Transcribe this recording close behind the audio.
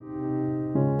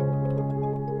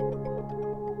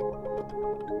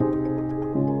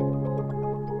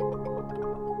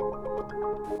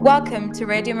Welcome to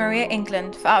Radio Maria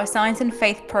England for our Science and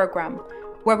Faith programme,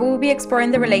 where we will be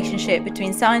exploring the relationship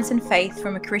between science and faith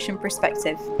from a Christian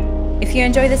perspective. If you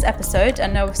enjoy this episode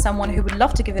and know of someone who would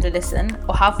love to give it a listen,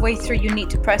 or halfway through you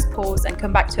need to press pause and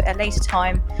come back to it at a later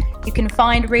time, you can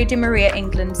find Radio Maria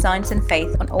England Science and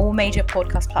Faith on all major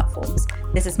podcast platforms.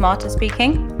 This is Marta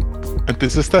speaking. And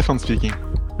this is Stefan speaking.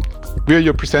 We are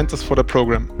your presenters for the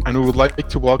program, and we would like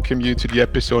to welcome you to the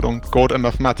episode on God and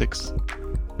mathematics.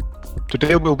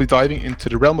 Today we'll be diving into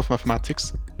the realm of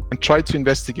mathematics and try to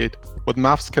investigate what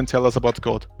maths can tell us about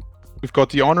God. We've got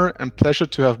the honor and pleasure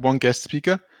to have one guest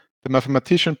speaker, the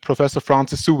mathematician Professor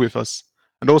Francis Su, with us,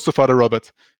 and also Father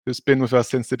Robert, who's been with us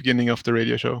since the beginning of the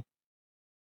radio show.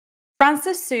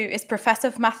 Francis Su is Professor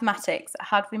of Mathematics at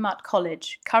Hadhramaut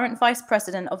College, current Vice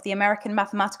President of the American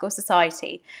Mathematical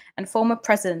Society, and former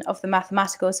President of the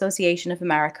Mathematical Association of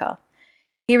America.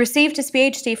 He received his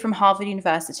PhD from Harvard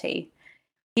University.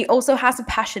 He also has a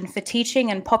passion for teaching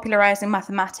and popularizing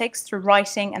mathematics through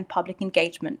writing and public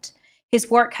engagement. His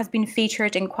work has been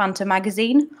featured in Quanta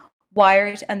Magazine,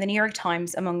 Wired, and the New York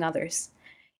Times, among others.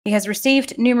 He has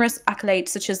received numerous accolades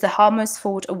such as the Harmos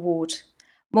Ford Award.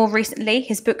 More recently,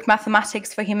 his book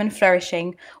Mathematics for Human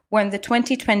Flourishing won the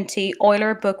 2020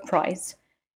 Euler Book Prize.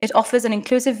 It offers an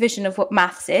inclusive vision of what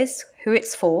maths is, who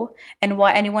it's for, and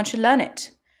why anyone should learn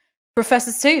it.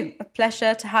 Professor Su, a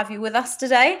pleasure to have you with us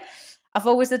today. I've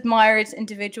always admired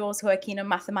individuals who are keen on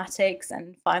mathematics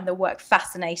and find their work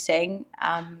fascinating,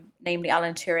 namely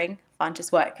Alan Turing. I find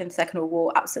his work in the Second World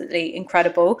War absolutely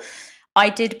incredible. I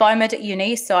did biomed at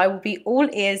uni, so I will be all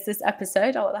ears this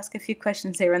episode. I'll ask a few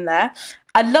questions here and there.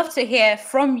 I'd love to hear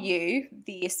from you,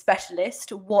 the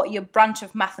specialist, what your branch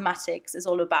of mathematics is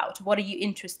all about. What are you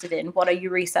interested in? What are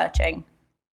you researching?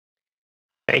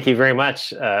 Thank you very much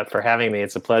for having me.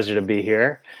 It's a pleasure to be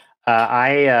here.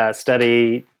 I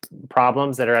study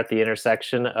problems that are at the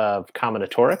intersection of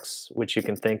combinatorics, which you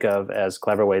can think of as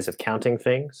clever ways of counting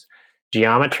things,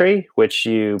 geometry, which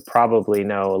you probably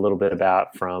know a little bit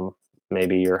about from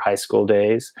maybe your high school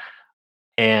days,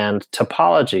 and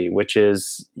topology, which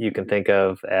is you can think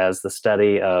of as the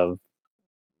study of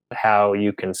how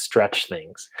you can stretch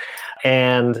things.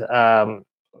 And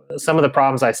some of the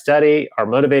problems I study are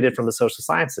motivated from the social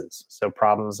sciences. So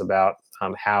problems about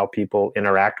how people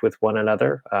interact with one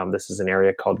another. This is an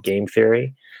area called game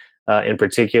theory. In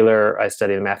particular, I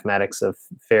study the mathematics of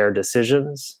fair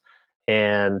decisions.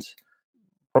 And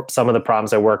some of the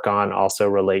problems I work on also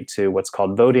relate to what's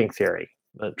called voting theory,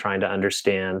 trying to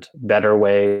understand better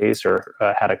ways or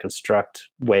how to construct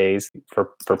ways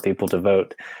for people to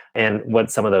vote and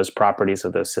what some of those properties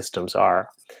of those systems are.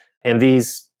 And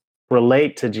these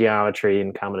relate to geometry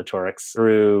and combinatorics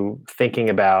through thinking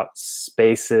about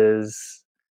spaces,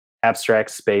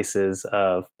 abstract spaces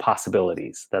of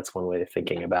possibilities. That's one way of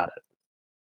thinking about it.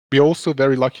 We're also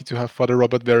very lucky to have Father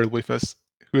Robert Verrill with us,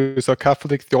 who is our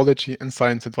Catholic theology and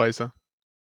science advisor.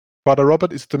 Father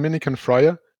Robert is a Dominican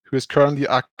friar who is currently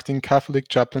acting Catholic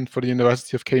chaplain for the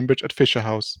University of Cambridge at Fisher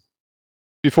House.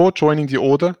 Before joining the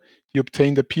order, he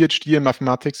obtained a PhD in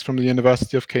mathematics from the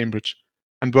University of Cambridge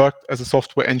and worked as a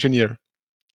software engineer.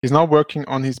 He's now working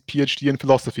on his PhD in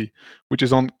philosophy, which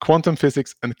is on quantum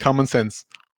physics and common sense,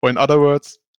 or in other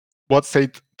words, what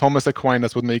St. Thomas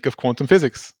Aquinas would make of quantum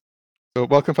physics. So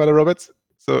welcome, Father Robert.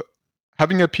 So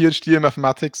having a PhD in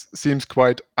mathematics seems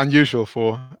quite unusual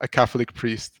for a Catholic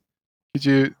priest. Could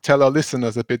you tell our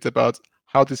listeners a bit about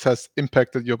how this has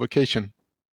impacted your vocation?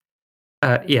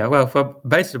 Well, for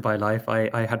most of my life,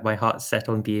 I had my heart set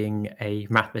on being a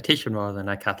mathematician rather than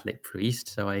a Catholic priest.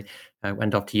 So I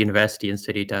went off to university and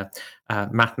studied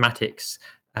mathematics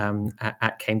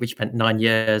at Cambridge. Spent 9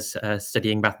 years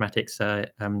studying mathematics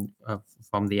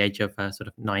from the age of sort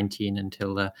of 19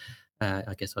 until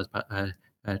I guess I was about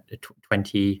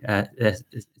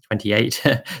 28.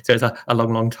 So it's a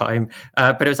long time.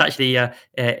 But it was actually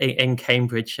in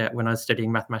Cambridge when I was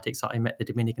studying mathematics that I met the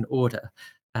Dominican order.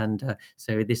 And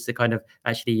so this is kind of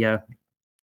actually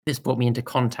this brought me into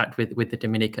contact with the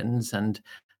Dominicans, and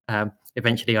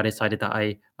eventually I decided that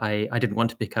I didn't want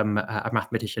to become a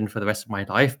mathematician for the rest of my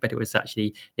life, but it was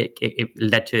actually it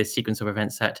led to a sequence of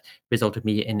events that resulted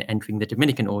me in entering the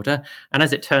Dominican order. And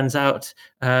as it turns out,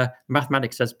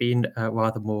 mathematics has been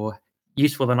rather more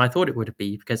useful than I thought it would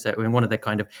be, because one of the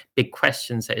kind of big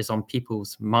questions that is on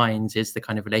people's minds is the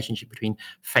kind of relationship between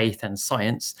faith and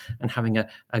science, and having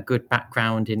a good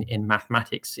background in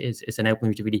mathematics is enabled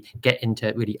me to really get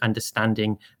into really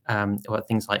understanding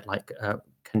things like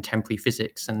contemporary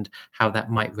physics and how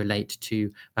that might relate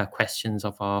to questions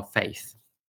of our faith.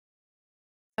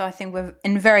 So I think we're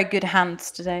in very good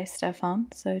hands today, Stefan.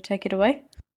 So take it away.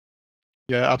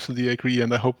 Yeah, absolutely agree.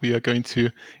 And I hope we are going to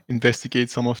investigate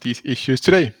some of these issues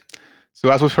today. So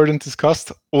as we've heard and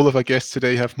discussed, all of our guests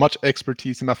today have much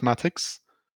expertise in mathematics.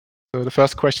 So the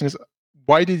first question is,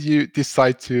 why did you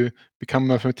decide to become a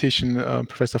mathematician,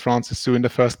 Professor Francis Su, in the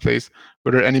first place?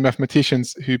 Were there any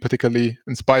mathematicians who particularly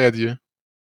inspired you?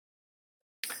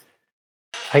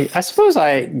 I suppose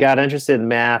I got interested in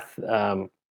math,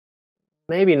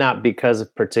 maybe not because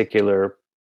of particular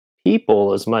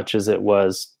people as much as it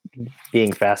was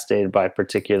being fascinated by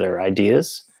particular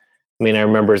ideas. I mean, I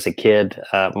remember as a kid,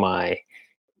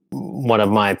 one of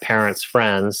my parents'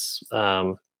 friends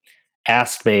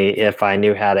asked me if I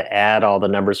knew how to add all the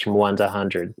numbers from 1 to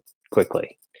 100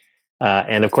 quickly.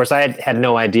 And of course, I had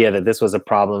no idea that this was a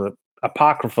problem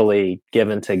apocryphally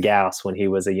given to Gauss when he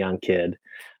was a young kid.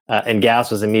 And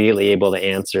Gauss was immediately able to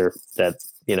answer that,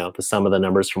 the sum of the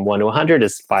numbers from 1 to 100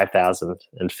 is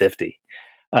 5,050.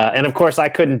 And of course, I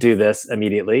couldn't do this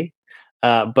immediately.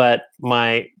 But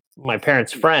my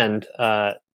parents' friend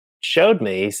showed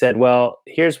me. He said, "Well,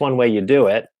 here's one way you do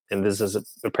it," and this is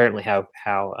apparently how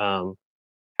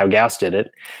Gauss did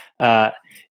it.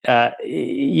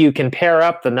 You can pair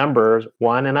up the numbers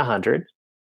 1 and 100,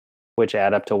 which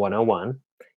add up to 101.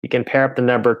 You can pair up the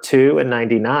number 2 and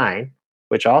 99,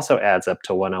 which also adds up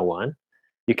to 101.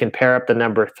 You can pair up the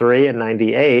number 3 and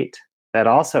 98, that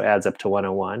also adds up to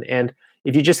 101. And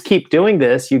if you just keep doing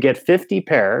this, you get 50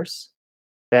 pairs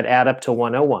that add up to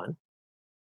 101.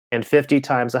 And 50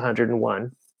 times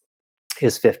 101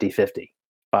 is 5050,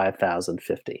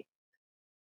 5,050.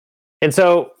 And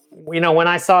so, when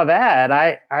I saw that,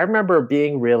 I remember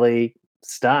being really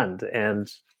stunned and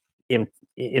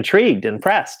intrigued,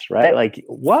 impressed, right? Like,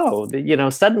 whoa,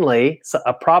 suddenly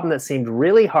a problem that seemed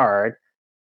really hard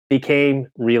became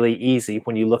really easy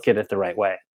when you look at it the right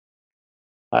way.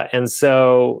 And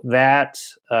so that,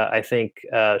 I think,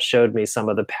 showed me some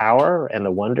of the power and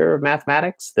the wonder of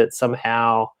mathematics, that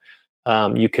somehow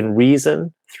you can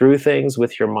reason through things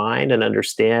with your mind and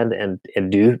understand and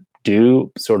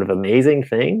do sort of amazing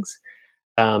things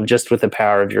just with the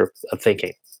power of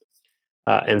thinking.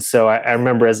 And so I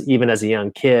remember even as a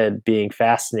young kid being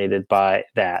fascinated by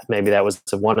that. Maybe that was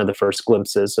one of the first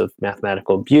glimpses of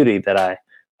mathematical beauty that I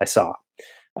saw.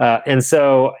 And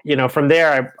so, from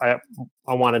there,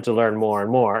 I wanted to learn more and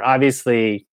more.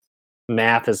 Obviously,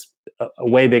 math is a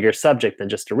way bigger subject than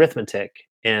just arithmetic.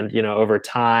 And, over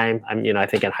time, I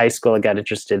think in high school, I got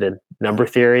interested in number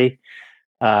theory.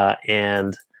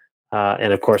 And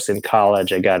of course, in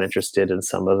college, I got interested in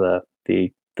some of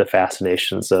the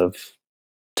fascinations of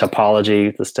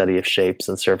topology, the study of shapes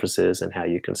and surfaces and how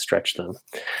you can stretch them.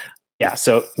 Yeah,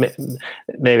 so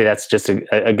maybe that's just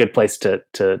a good place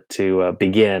to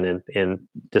begin in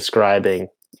describing,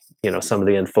 some of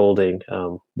the unfolding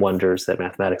wonders that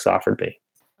mathematics offered me.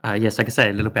 Yes, I can say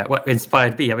a little bit what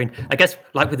inspired me. I mean, I guess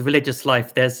like with religious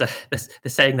life, there's the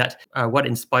saying that what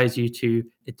inspires you to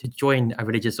join a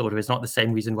religious order is not the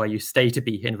same reason why you stay to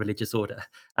be in a religious order.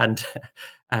 And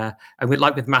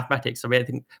with mathematics, I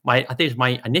think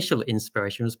my initial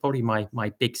inspiration was probably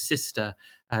my big sister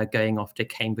going off to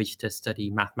Cambridge to study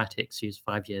mathematics. She was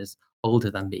 5 years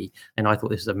older than me, and I thought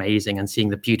this was amazing, and seeing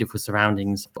the beautiful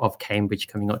surroundings of Cambridge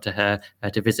coming up to her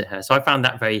to visit her. So I found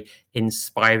that very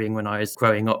inspiring when I was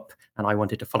growing up, and I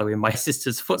wanted to follow in my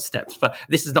sister's footsteps. But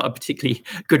this is not a particularly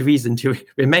good reason to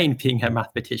remain being a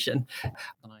mathematician.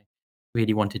 And I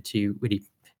really wanted to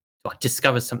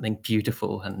discover something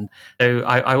beautiful, and so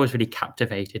I was really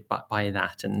captivated by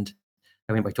that. And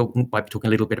I mean, might be talking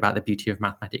a little bit about the beauty of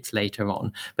mathematics later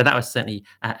on, but that was certainly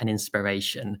an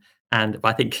inspiration. And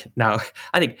I think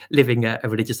living a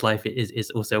religious life is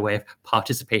also a way of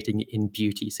participating in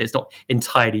beauty. So it's not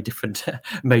entirely different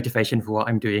motivation for what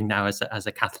I'm doing now as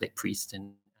a Catholic priest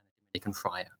and Dominican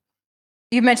friar.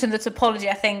 You mentioned the topology.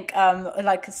 I think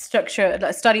like a structure,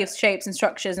 like a study of shapes and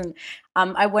structures. And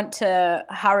I went to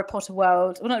Harry Potter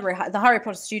World, well, not really, the Harry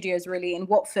Potter Studios really in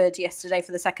Watford yesterday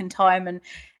for the second time,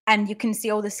 and you can see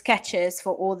all the sketches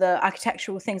for all the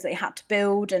architectural things that you had to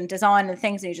build and design and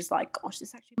things, and you're just like, gosh,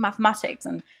 it's actually mathematics.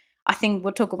 And I think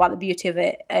we'll talk about the beauty of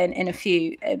it in a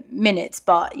few minutes.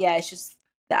 But yeah, it's just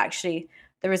that actually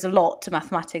there is a lot to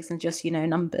mathematics and just,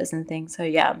 numbers and things. So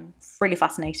yeah, really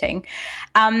fascinating.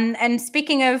 And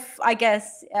speaking of, I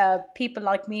guess, people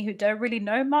like me who don't really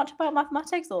know much about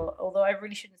mathematics, although I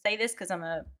really shouldn't say this because I'm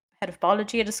a head of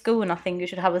biology at a school and I think you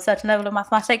should have a certain level of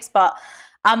mathematics, but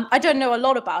I don't know a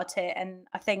lot about it. And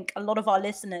I think a lot of our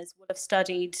listeners would have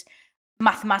studied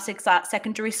mathematics at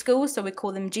secondary school. So we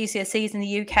call them GCSEs in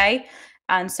the UK.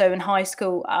 And so in high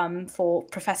school for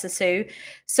Professor Su.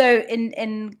 So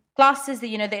in classes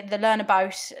that, they learn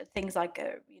about things like,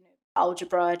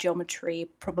 algebra, geometry,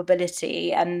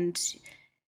 probability, and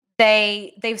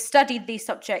they've studied these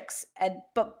subjects,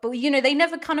 but they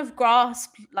never kind of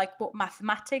grasp like what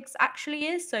mathematics actually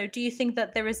is. So do you think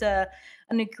that there is an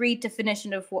agreed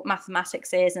definition of what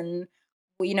mathematics is, and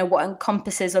what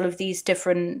encompasses all of these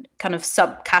different kind of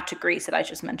subcategories that I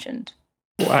just mentioned?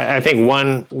 Well, I think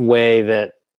one way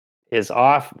that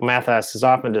math is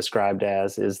often described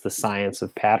as is the science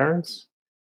of patterns.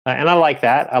 And I like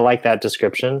that. I like that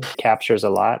description. It captures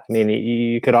a lot. I mean,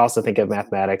 you could also think of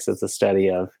mathematics as the study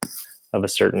of a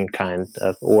certain kind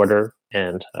of order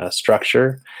and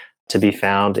structure to be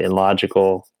found in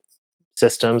logical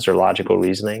systems or logical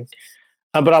reasoning.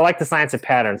 But I like the science of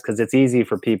patterns because it's easy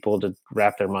for people to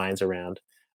wrap their minds around.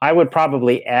 I would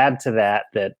probably add to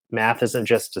that math isn't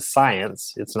just a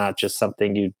science. It's not just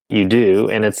something you do,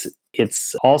 and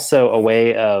it's also a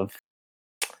way of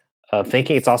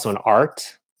thinking. It's also an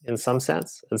art in some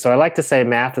sense. And so I like to say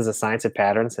math is a science of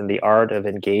patterns and the art of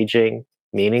engaging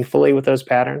meaningfully with those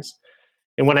patterns.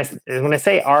 And when I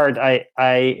say art, I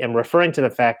am referring to the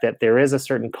fact that there is a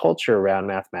certain culture around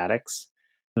mathematics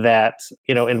that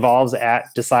involves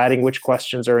deciding which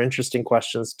questions are interesting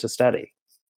questions to study,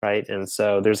 right? And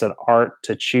so there's an art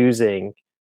to choosing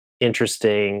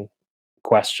interesting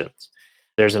questions.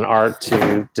 There's an art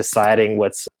to deciding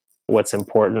what's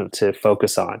important to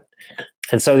focus on.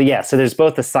 And so so there's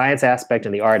both the science aspect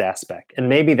and the art aspect. And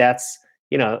maybe that's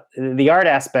the art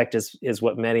aspect is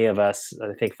what many of us,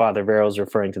 I think Father Verrill is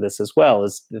referring to this as well,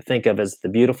 is to think of as the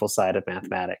beautiful side of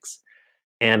mathematics.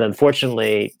 And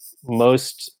unfortunately,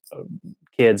 most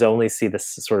kids only see the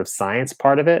sort of science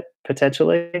part of it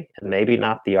potentially, and maybe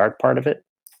not the art part of it.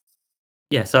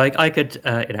 Yeah, so I could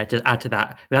just add to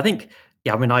that. I think,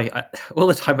 I all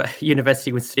the time at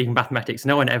university when studying mathematics,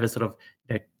 no one ever sort of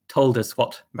told us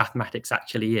what mathematics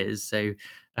actually is. So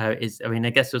I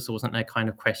guess this wasn't a kind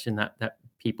of question that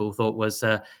people thought was,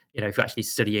 if you're actually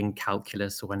studying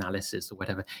calculus or analysis or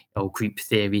whatever, or group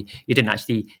theory, you didn't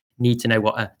actually need to know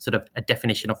what a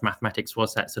definition of mathematics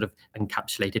was that sort of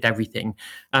encapsulated everything.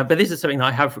 But this is something that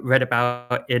I have read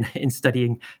about in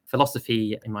studying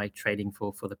philosophy in my training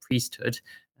for the priesthood.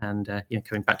 And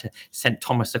coming back to St.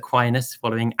 Thomas Aquinas,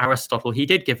 following Aristotle, he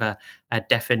did give a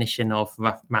definition of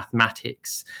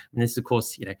mathematics. And this, of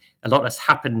course, a lot has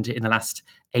happened in the last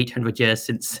 800 years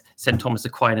since St. Thomas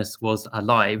Aquinas was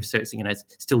alive. So it's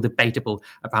still debatable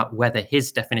about whether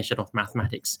his definition of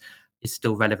mathematics is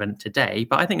still relevant today.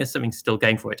 But I think there's something still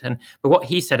going for it. But what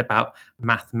he said about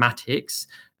mathematics,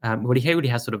 he really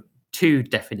has sort of two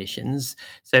definitions.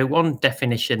 So one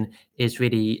definition is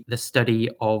really the study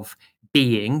of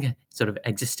being, sort of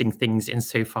existing things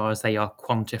insofar as they are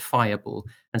quantifiable.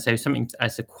 And so something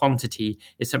as a quantity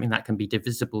is something that can be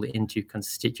divisible into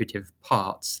constitutive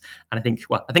parts. And I think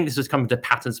this was coming to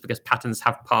patterns because patterns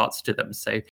have parts to them.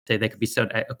 So they could be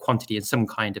a quantity in some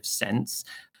kind of sense.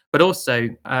 But also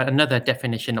another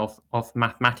definition of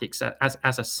mathematics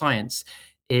as a science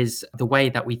is the way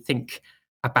that we think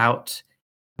about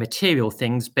material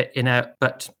things, but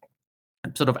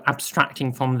sort of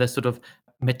abstracting from the sort of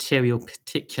material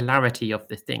particularity of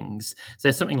the things. So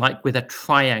there's something like with a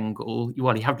triangle, you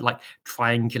have like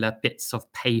triangular bits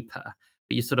of paper,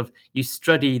 but you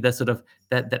study the sort of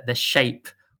the shape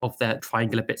of the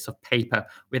triangular bits of paper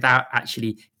without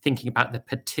actually thinking about the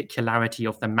particularity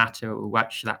of the matter or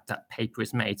which that paper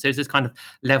is made. So it's this kind of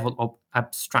level of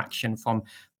abstraction from,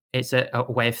 it's a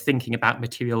way of thinking about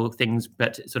material things,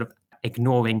 but sort of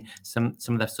ignoring some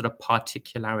of the sort of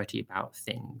particularity about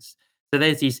things. So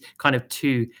there's these kind of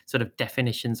two sort of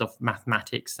definitions of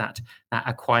mathematics that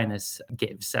Aquinas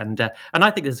gives, and I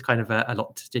think there's kind of a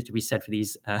lot to be said for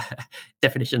these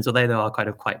definitions, although they are kind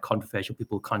of quite controversial.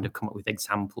 People kind of come up with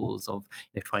examples of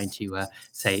trying to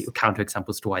say counter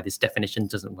examples to why this definition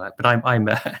doesn't work. But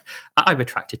I'm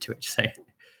attracted to it. So.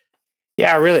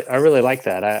 Yeah, I really like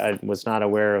that. I was not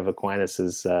aware of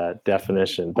Aquinas's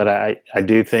definition, but I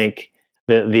do think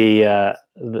the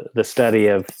study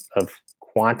of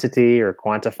quantity or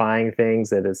quantifying things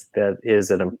that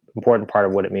is an important part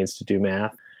of what it means to do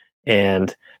math.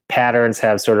 And patterns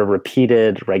have sort of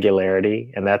repeated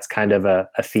regularity, and that's kind of a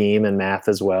theme in math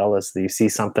as well, as you see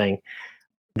something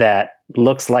that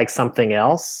looks like something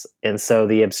else, and so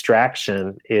the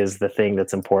abstraction is the thing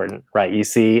that's important, right? You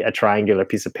see a triangular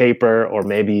piece of paper, or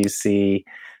maybe you see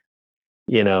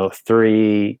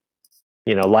 3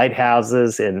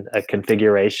 lighthouses in a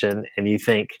configuration, and you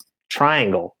think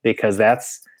triangle because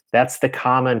that's the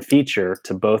common feature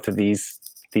to both of these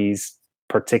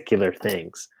particular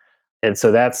things. And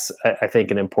so that's, I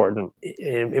think, an important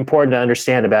to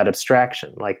understand about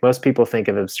abstraction. Like most people think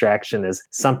of abstraction as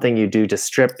something you do to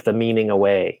strip the meaning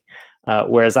away.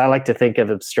 Whereas I like to think of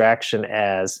abstraction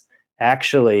as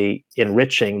actually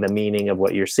enriching the meaning of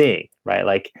what you're seeing, right?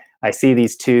 Like I see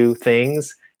these two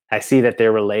things, I see that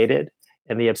they're related,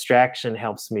 and the abstraction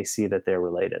helps me see that they're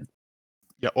related.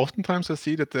 Yeah, oftentimes I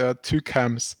see that there are two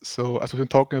camps. So as we've been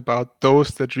talking about, those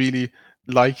that really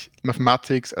like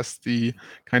mathematics as the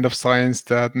kind of science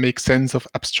that makes sense of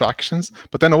abstractions,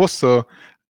 but then also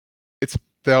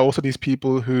there are also these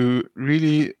people who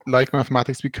really like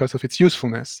mathematics because of its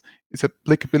usefulness, its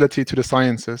applicability to the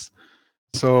sciences.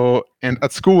 So, and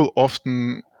at school,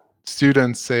 often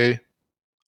students say,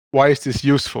 why is this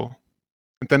useful?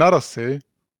 And then others say,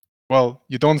 well,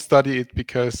 you don't study it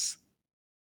because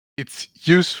it's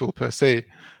useful per se,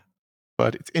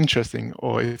 but it's interesting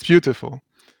or it's beautiful.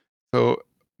 So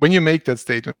when you make that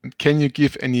statement, can you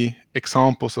give any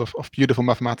examples of beautiful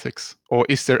mathematics? Or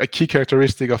is there a key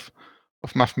characteristic of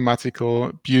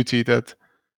mathematical beauty that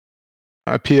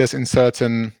appears in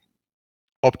certain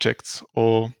objects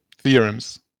or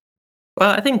theorems?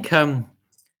 Well, I think I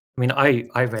mean,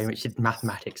 I very much did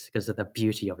mathematics because of the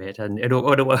beauty of it, and it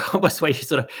almost way you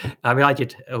sort of. I mean, I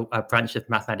did a branch of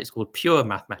mathematics called pure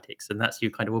mathematics, and that's you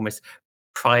kind of almost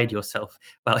pride yourself,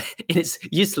 well, in its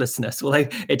uselessness. Although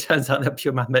it turns out that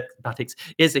pure mathematics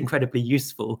is incredibly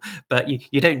useful, but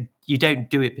you don't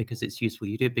do it because it's useful.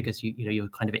 You do it because you know you're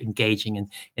kind of engaging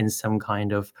in some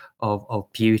kind of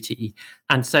beauty,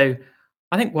 and so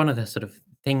I think one of the sort of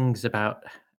things about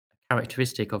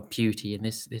characteristic of beauty and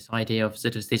this idea of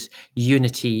sort of this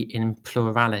unity in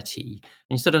plurality,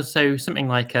 and sort of so something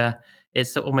like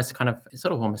it's almost kind of it's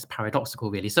sort of almost paradoxical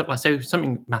really. So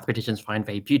something mathematicians find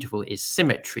very beautiful is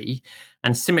symmetry,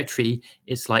 and symmetry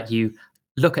is like you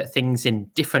look at things in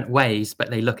different ways but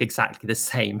they look exactly the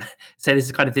same. So there's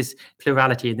kind of this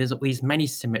plurality and there's all these many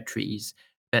symmetries,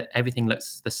 but everything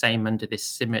looks the same under this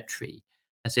symmetry.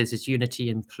 And so there's this unity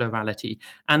and plurality,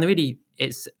 and really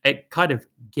it kind of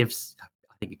gives,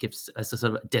 I think it gives us a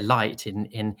sort of delight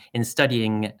in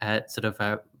studying sort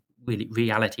of really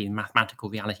reality and mathematical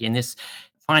reality, and this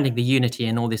finding the unity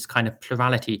and all this kind of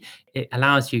plurality. It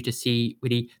allows you to see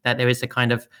really that there is a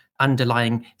kind of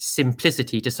underlying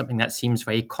simplicity to something that seems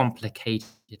very complicated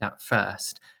at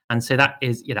first. And so that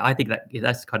is, you know, I think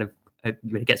that's kind of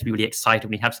really gets me really excited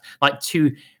when you have like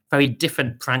two very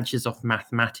different branches of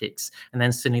mathematics, and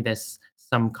then suddenly there's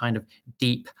some kind of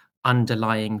deep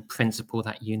underlying principle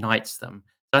that unites them.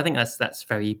 So I think that's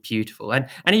very beautiful, and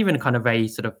even kind of very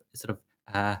sort of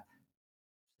a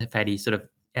fairly sort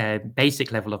of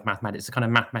basic level of mathematics, the kind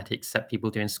of mathematics that people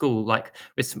do in school, like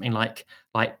with something like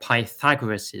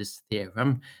Pythagoras's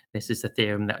theorem. This is the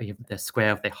theorem that the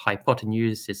square of the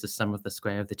hypotenuse is the sum of the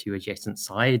square of the two adjacent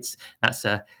sides. That's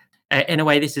in a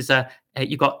way, this is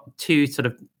you've got two sort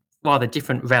of rather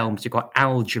different realms. You've got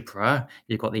algebra,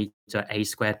 you've got the a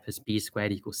squared plus b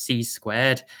squared equals c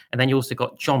squared, and then you also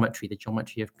got geometry, the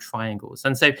geometry of triangles.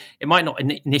 And so it might not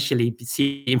initially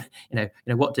seem,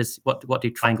 what do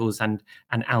triangles and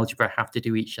algebra have to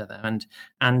do each other? And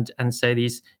so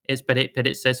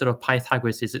it's a sort of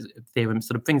Pythagoras' theorem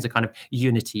sort of brings a kind of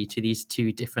unity to these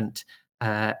two different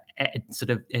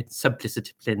sort of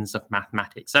subdisciplines of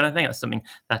mathematics, and I think that's something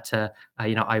that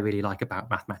I really like about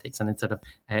mathematics, and it's sort of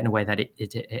in a way that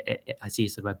I see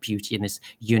sort of a beauty in this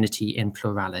unity in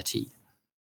plurality.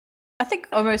 I think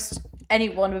almost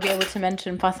anyone would be able to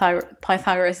mention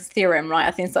Pythagoras' theorem, right?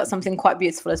 I think that's something quite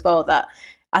beautiful as well, that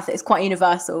I think it's quite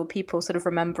universal. People sort of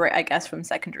remember it, I guess, from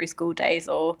secondary school days,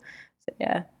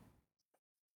 yeah.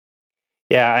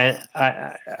 Yeah,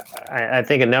 I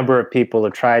think a number of people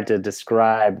have tried to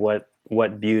describe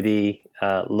what beauty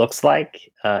looks like,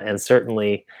 and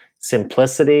certainly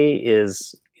simplicity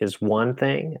is one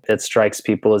thing that strikes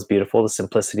people as beautiful. The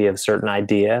simplicity of a certain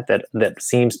idea that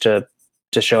seems to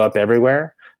show up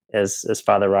everywhere, as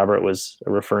Father Robert was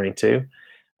referring to.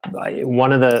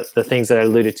 One of the things that I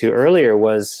alluded to earlier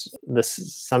was the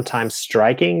sometimes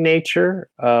striking nature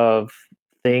of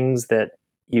things that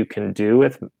you can do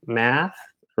with math,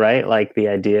 right? Like the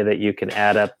idea that you can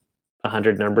add up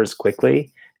 100 numbers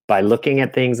quickly by looking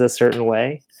at things a certain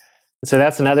way. So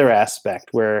that's another aspect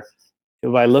where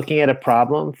by looking at a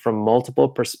problem from multiple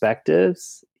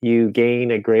perspectives, you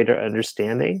gain a greater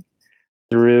understanding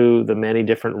through the many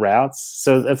different routes.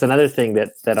 So that's another thing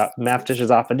that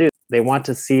mathematicians often do. They want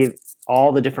to see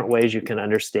all the different ways you can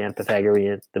understand the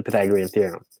Pythagorean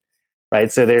theorem,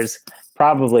 right? So there's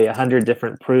probably 100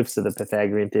 different proofs of the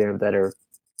Pythagorean theorem that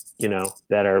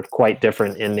are quite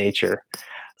different in nature.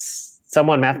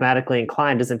 Someone mathematically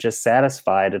inclined isn't just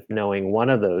satisfied of knowing one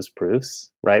of those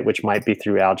proofs, right, which might be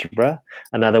through algebra.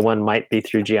 Another one might be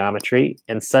through geometry,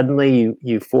 and suddenly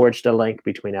you forged a link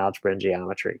between algebra and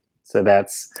geometry. So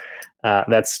that's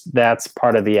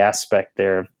part of the aspect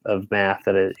there of math,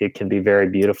 that it can be very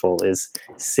beautiful, is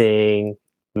seeing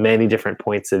many different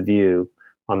points of view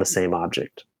on the same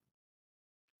object.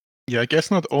 Yeah, I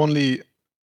guess not only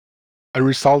a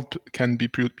result can be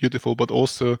beautiful, but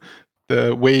also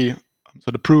the way,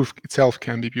 so the proof itself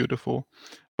can be beautiful.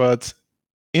 But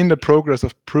in the progress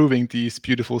of proving these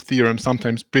beautiful theorems,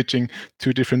 sometimes bridging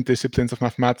two different disciplines of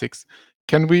mathematics,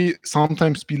 can we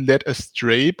sometimes be led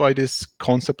astray by this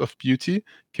concept of beauty?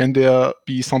 Can there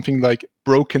be something like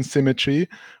broken symmetry,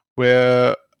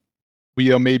 where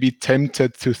we are maybe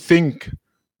tempted to think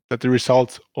that the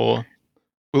result will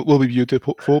be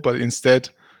beautiful, but instead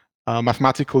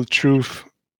mathematical truth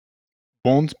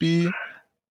won't be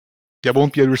a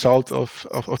result of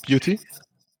beauty?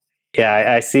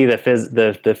 Yeah, I see the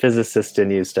physicist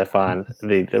in you, Stefan.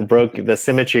 The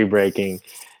symmetry breaking.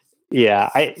 Yeah,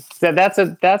 that's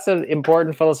an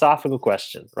important philosophical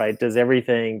question, right? Does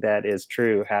everything that is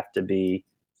true have to be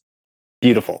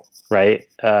beautiful, right?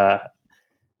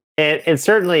 And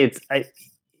certainly,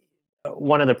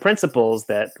 one of the principles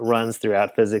that runs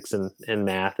throughout physics and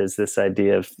math is this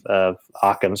idea of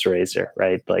Occam's razor,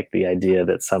 right? Like the idea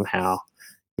that somehow,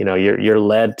 you're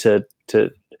led to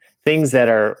things that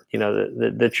are,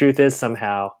 the truth is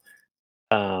somehow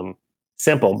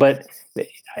simple. But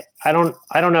I don't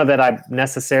know that I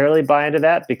necessarily buy into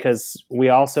that, because we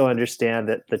also understand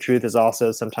that the truth is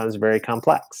also sometimes very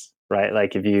complex, right?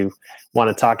 Like if you want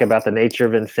to talk about the nature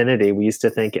of infinity, we used to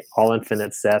think all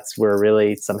infinite sets were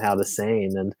really somehow the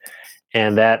same,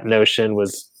 and that notion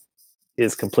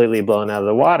is completely blown out of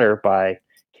the water by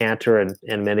Cantor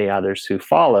and many others who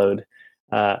followed.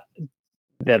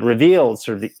 That revealed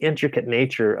sort of the intricate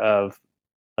nature of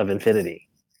infinity,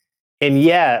 and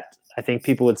yet I think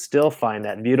people would still find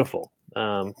that beautiful,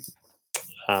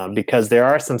 because there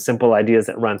are some simple ideas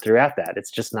that run throughout that.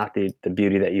 It's just not the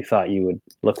beauty that you thought you would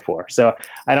look for. So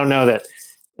I don't know that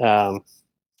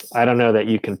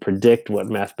you can predict what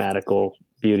mathematical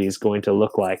beauty is going to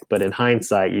look like, but in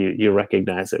hindsight, you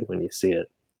recognize it when you see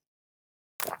it.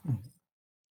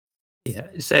 Yeah.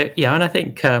 So yeah, and I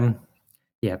think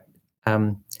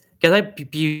because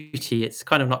beauty, it's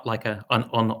kind of not like an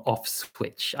on-off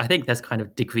switch. I think there's kind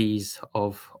of degrees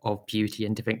of beauty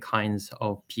and different kinds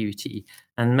of beauty,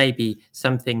 and maybe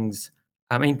some things.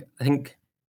 I mean, I think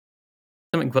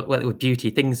something with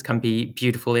beauty, things can be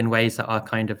beautiful in ways that are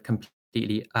kind of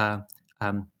completely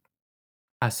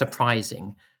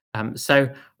surprising. So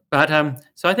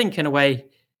I think in a way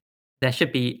there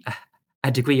should be a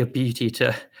degree of beauty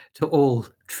to all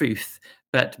truth,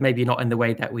 but maybe not in the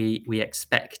way that we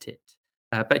expect it.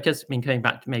 But just, I mean, going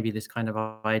back to maybe this kind of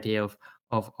idea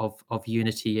of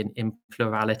unity in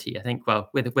plurality, I think, well,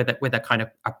 with a kind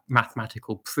of a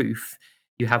mathematical proof,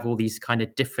 you have all these kind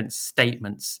of different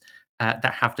statements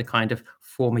that have to kind of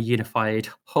form a unified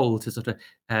whole to sort of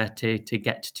to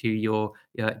get to your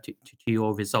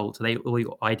result. All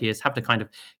your ideas have to kind of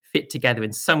fit together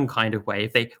in some kind of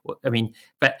way.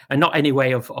 But not any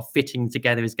way of fitting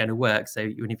together is going to work. So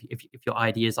even if your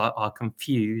ideas are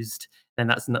confused, then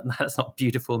that's not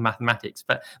beautiful mathematics.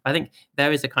 But I think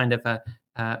there is a kind of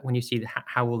when you see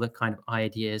how all the kind of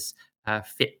ideas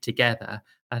fit together,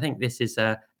 I think this is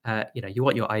you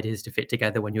want your ideas to fit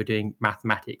together when you're doing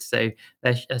mathematics. So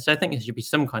I think there should be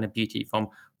some kind of beauty from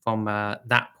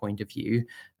that point of view.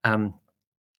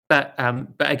 But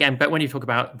when you talk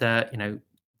about the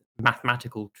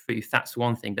mathematical truth, that's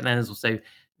one thing. But then there's also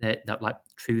that like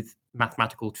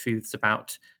mathematical truths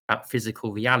about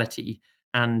physical reality,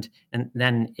 and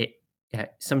then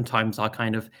sometimes our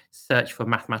kind of search for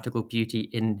mathematical beauty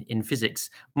in physics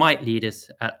might lead us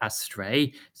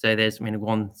astray. So there's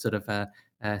one sort of a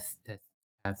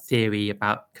theory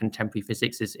about contemporary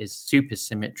physics is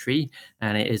supersymmetry,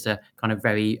 and it is a kind of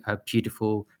very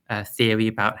beautiful theory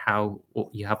about how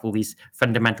you have all these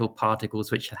fundamental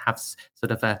particles which have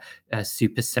sort of a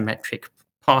supersymmetric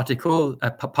particle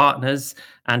partners,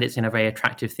 and it's in a very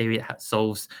attractive theory. It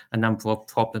solves a number of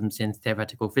problems in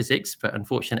theoretical physics, but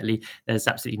unfortunately there's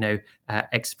absolutely no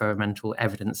experimental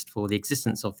evidence for the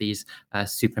existence of these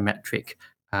supermetric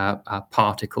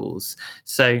particles.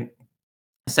 So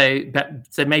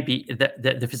maybe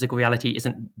the physical reality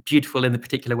isn't beautiful in the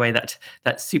particular way that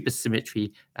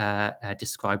supersymmetry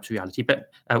describes reality,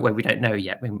 but well, we don't know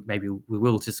yet. Maybe we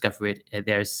will discover it.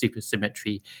 There is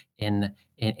supersymmetry in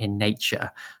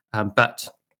nature, but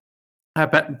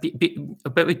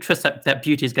we trust that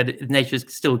beauty is nature is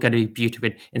still going to be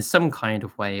beautiful in some kind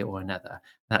of way or another.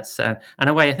 That's in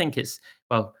a way I think it's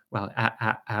what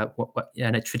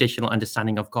in a traditional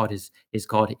understanding of God is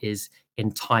God is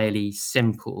entirely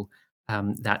simple.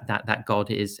 That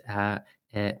God is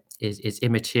is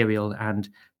immaterial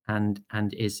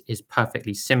and is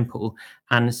perfectly simple.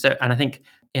 And I think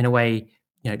in a way,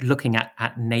 looking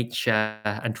at nature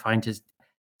and trying to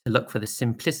look for the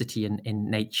simplicity in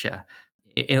nature,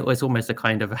 it was almost a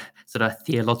kind of a sort of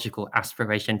theological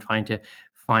aspiration, trying to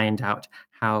find out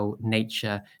how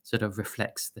nature sort of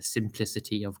reflects the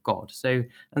simplicity of God. So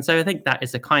I think that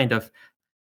is a kind of,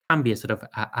 can be a sort of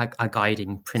a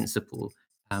guiding principle,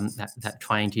 that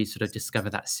trying to sort of discover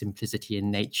that simplicity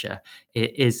in nature.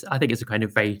 I think it's a kind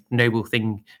of very noble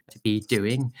thing to be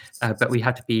doing, but we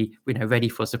have to be ready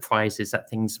for surprises, that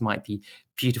things might be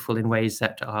beautiful in ways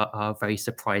that are very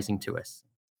surprising to us.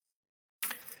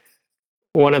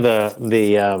 One of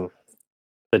the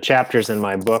chapters in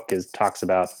my book talks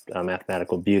about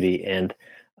mathematical beauty, and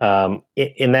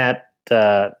in that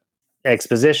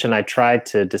exposition, I tried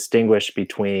to distinguish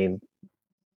between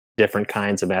different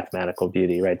kinds of mathematical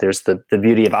beauty. Right? There's the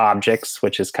beauty of objects,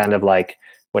 which is kind of like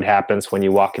what happens when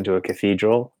you walk into a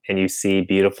cathedral and you see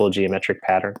beautiful geometric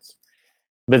patterns.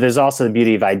 But there's also the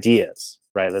beauty of ideas,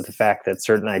 right? That the fact that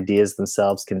certain ideas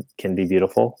themselves can be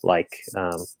beautiful, like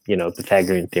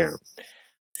Pythagorean theorem.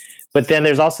 But then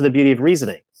there's also the beauty of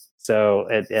reasoning. So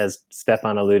as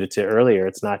Stefan alluded to earlier,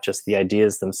 it's not just the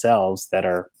ideas themselves that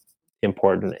are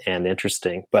important and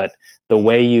interesting, but the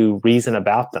way you reason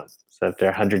about them. So if there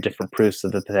are 100 different proofs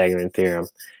of the Pythagorean theorem,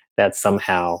 that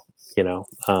somehow,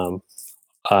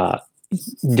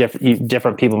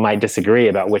 different people might disagree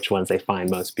about which ones they find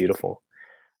most beautiful.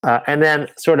 And then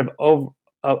sort of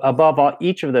above all,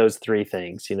 each of those three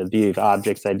things, the beauty of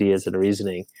objects, ideas, and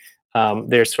reasoning,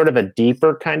 there's sort of a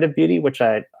deeper kind of beauty, which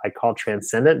I call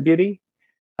transcendent beauty.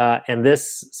 And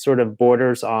this sort of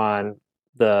borders on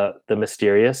the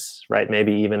mysterious, right?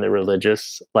 Maybe even the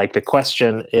religious. Like the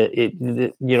question,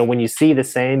 when you see the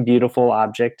same beautiful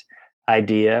object,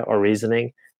 idea, or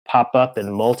reasoning pop up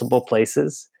in multiple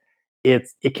places, it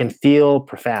can feel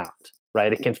profound,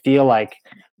 right? It can feel like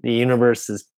the universe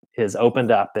is opened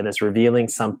up and is revealing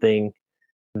something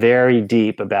very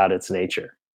deep about its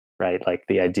nature, right? Like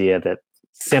the idea that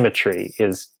symmetry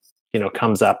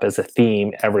comes up as a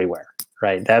theme everywhere,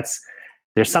 right?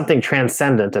 There's something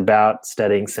transcendent about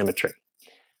studying symmetry,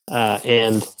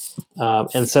 and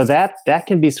so that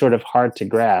can be sort of hard to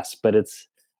grasp. But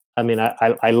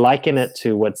I liken it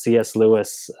to what C.S.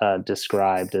 Lewis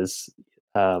described as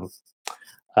how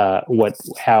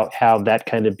that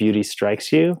kind of beauty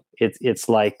strikes you. It's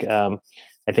like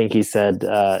I think he said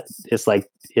it's like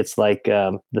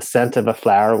the scent of a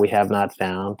flower we have not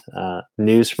found,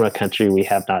 news from a country we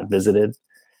have not visited.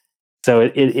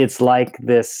 So it's like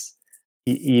this.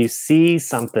 You see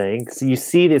something, so you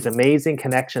see these amazing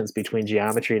connections between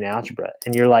geometry and algebra,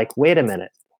 and you're like, wait a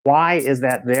minute, why is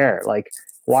that there? Like,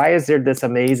 why is there this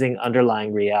amazing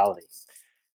underlying reality?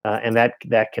 And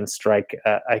that can strike,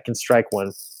 I can strike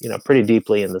one, pretty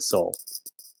deeply in the soul.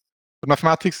 But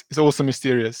mathematics is also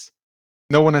mysterious.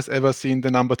 No one has ever seen the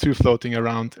number 2 floating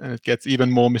around, and it gets even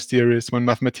more mysterious when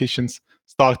mathematicians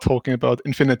start talking about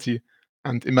infinity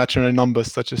and imaginary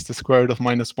numbers such as the square root of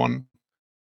 -1.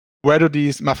 Where do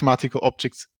these mathematical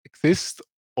objects exist,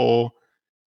 or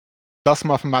does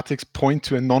mathematics point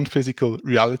to a non-physical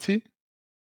reality?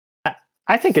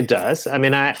 I think it does. I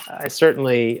mean, I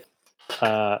certainly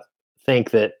think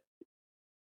that,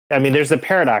 there's a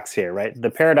paradox here, right?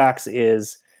 The paradox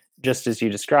is just as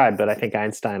you described, but I think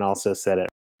Einstein also said it.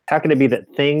 How can it be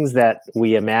that things that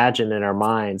we imagine in our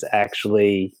minds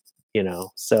actually,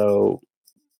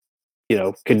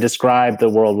 could describe the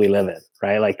world we live in,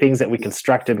 right? Like things that we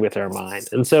constructed with our mind.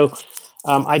 And so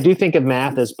I do think of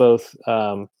math as both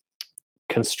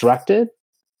constructed,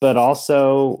 but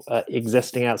also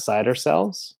existing outside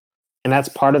ourselves. And that's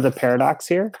part of the paradox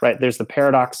here, right? There's the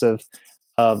paradox of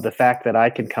the fact that I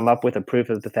can come up with a proof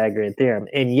of the Pythagorean theorem,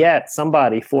 and yet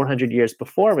somebody 400 years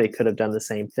before me could have done the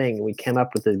same thing. We came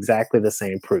up with exactly the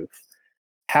same proof.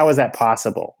 How is that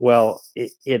possible? Well,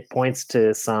 it points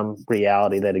to some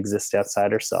reality that exists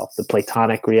outside ourselves, the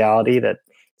Platonic reality that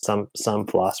some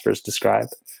philosophers describe,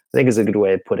 I think is a good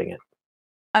way of putting it.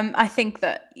 I think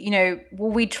that,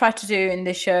 what we try to do in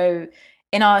this show,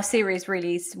 in our series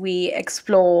really, is we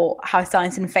explore how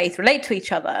science and faith relate to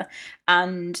each other.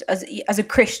 And as a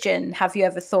Christian, have you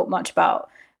ever thought much about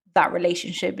that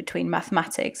relationship between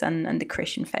mathematics and the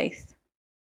Christian faith?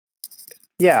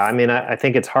 Yeah, I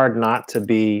think it's hard not to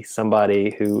be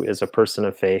somebody who is a person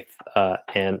of faith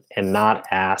and not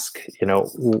ask,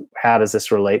 how does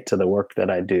this relate to the work that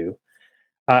I do?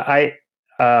 I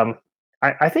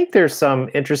think there's some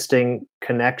interesting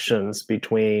connections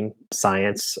between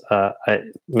science,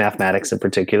 mathematics in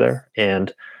particular,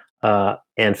 and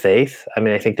faith.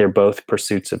 I think they're both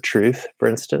pursuits of truth, for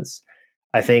instance.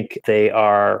 I think they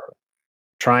are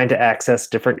trying to access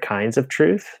different kinds of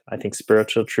truth. I think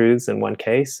spiritual truths in one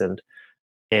case and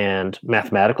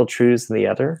mathematical truths in the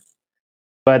other.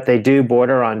 But they do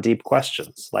border on deep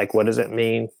questions, like what does it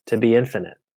mean to be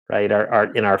infinite, right?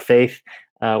 In our faith,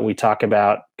 we talk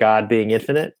about God being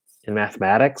infinite. In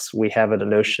mathematics, we have a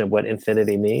notion of what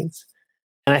infinity means.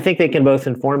 And I think they can both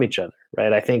inform each other,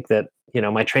 right? I think that,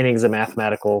 my training as a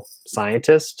mathematical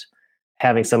scientist,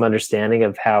 having some understanding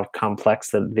of how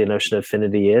complex the notion of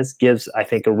infinity is, gives, I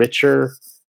think, a richer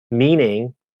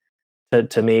meaning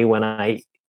to me when I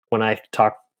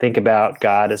think about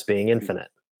God as being infinite.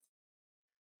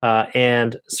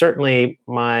 And certainly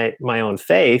my own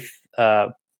faith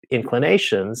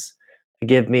inclinations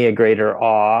give me a greater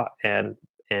awe and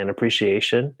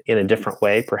appreciation in a different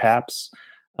way, perhaps,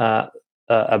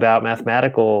 about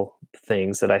mathematical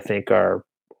things that I think are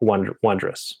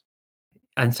wondrous.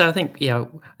 And so I think,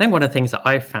 one of the things that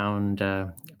I found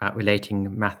about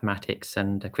relating mathematics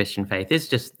and the Christian faith is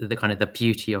just the kind of the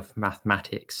beauty of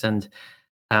mathematics and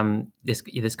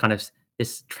this kind of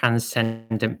this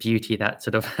transcendent beauty that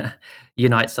sort of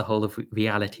unites the whole of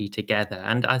reality together.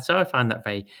 And so I found that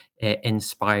very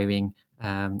inspiring.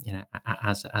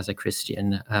 As a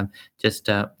Christian,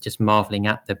 just marveling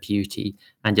at the beauty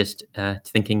and just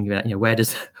thinking, where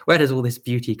does all this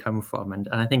beauty come from? And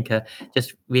I think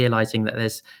just realizing that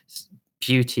there's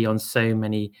beauty on so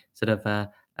many sort of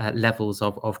levels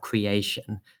of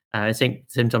creation. I think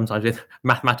sometimes with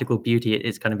mathematical beauty,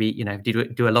 it's going to be,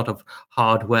 do a lot of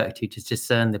hard work to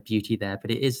discern the beauty there,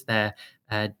 but it is there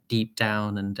deep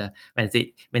down. And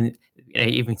when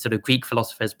even sort of Greek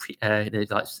philosophers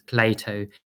like Plato,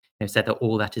 said that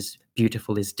all that is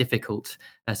beautiful is difficult.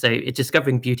 So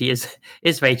discovering beauty is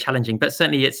very challenging, but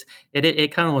certainly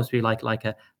it can almost be like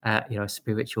a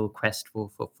spiritual quest for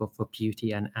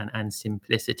beauty and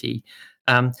simplicity.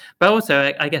 But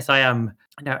also, I guess I am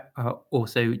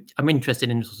I'm interested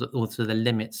in also the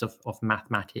limits of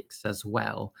mathematics as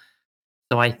well.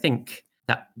 So I think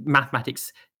that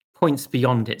mathematics points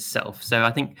beyond itself. So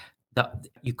I think that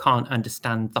you can't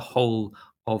understand the whole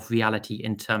of reality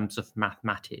in terms of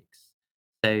mathematics.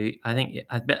 So I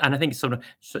think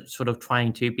sort of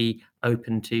trying to be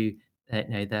open to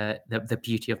the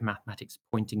beauty of mathematics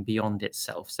pointing beyond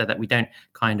itself, so that we don't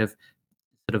kind of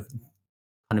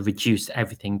reduce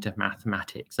everything to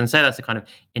mathematics. And so that's a kind of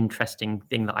interesting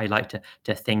thing that I like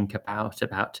to think about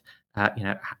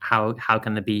how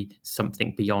can there be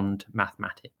something beyond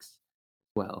mathematics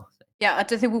as well. Yeah, I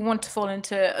don't think we want to fall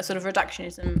into a sort of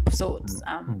reductionism of sorts.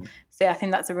 So I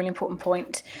think that's a really important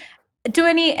point. Do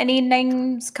any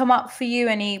names come up for you?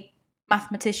 Any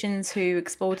mathematicians who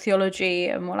explored theology?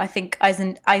 And I think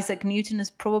Isaac Newton is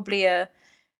probably a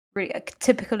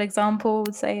typical example, I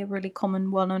would say, a really common,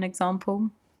 well-known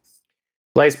example.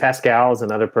 Blaise Pascal is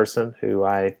another person who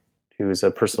is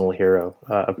a personal hero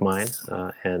of mine,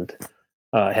 and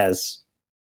has,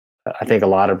 I think, a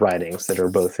lot of writings that are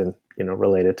both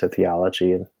related to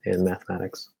theology and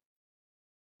mathematics.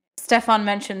 Stefan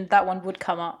mentioned that one would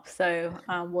come up, so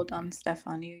well done,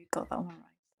 Stefan. You got that one right.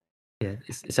 Yeah,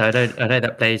 so I know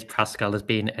that Blaise Pascal has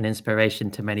been an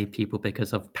inspiration to many people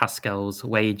because of Pascal's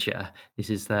wager. This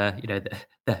is the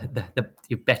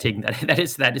you're betting that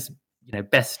is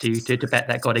best to bet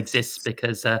that God exists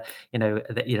because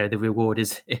the reward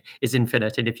is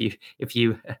infinite, and if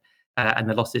you and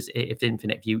the loss is if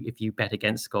infinite if you bet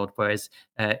against God, whereas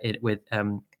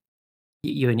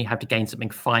you only have to gain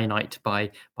something finite by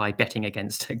betting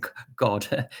against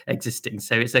God existing.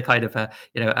 So it's a kind of an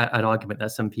argument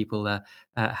that some people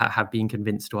have been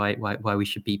convinced why we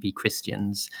should be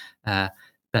Christians.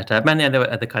 But many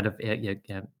other kind of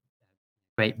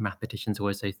great mathematicians,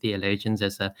 also theologians,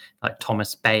 as like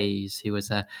Thomas Bayes, who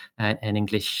was an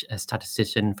English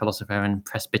statistician, philosopher, and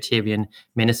Presbyterian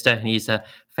minister, and he's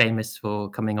famous for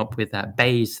coming up with that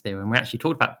Bayes theorem. We actually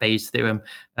talked about Bayes theorem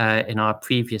in our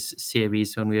previous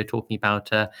series when we were talking about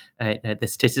the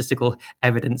statistical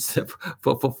evidence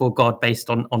for God based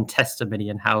on testimony,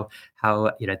 and how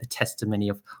the testimony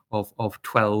of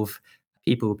 12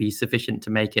 people will be sufficient to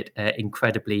make it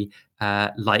incredibly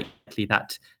likely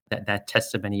that their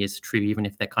testimony is true, even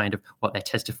if they're kind of what they're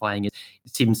testifying is,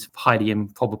 it seems highly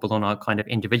improbable on a kind of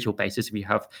individual basis. If you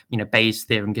have, Bayes'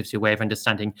 theorem gives you a way of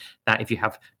understanding that if you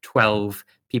have 12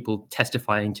 people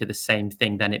testifying to the same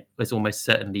thing, then it was almost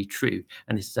certainly true.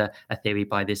 And this is a theory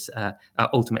by this,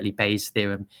 ultimately Bayes'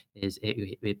 theorem is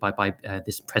by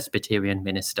this Presbyterian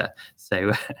minister.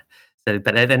 So,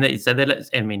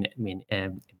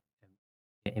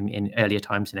 in earlier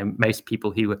times, most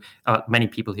people who were many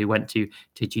people who went to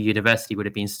university would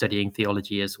have been studying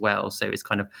theology as well. So it's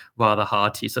kind of rather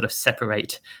hard to sort of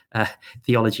separate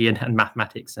theology and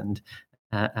mathematics and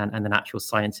the natural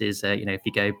sciences. If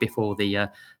you go before the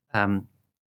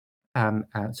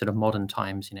sort of modern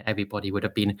times, everybody would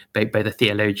have been both a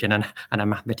theologian and a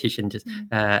mathematician,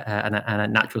 and a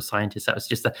natural scientist. That was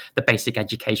just the basic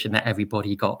education that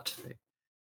everybody got.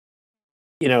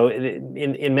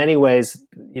 In many ways,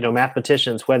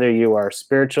 mathematicians, whether you are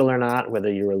spiritual or not,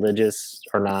 whether you're religious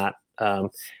or not,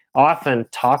 often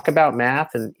talk about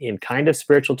math in kind of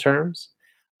spiritual terms,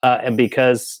 and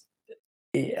because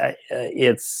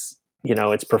it's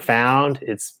profound,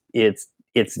 it's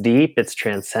deep, it's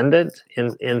transcendent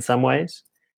in some ways.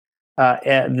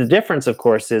 The difference, of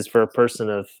course, is for a person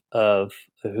of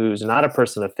who's not a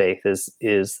person of faith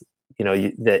is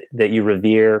that you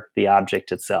revere the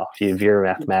object itself. You revere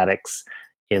mathematics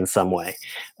in some way,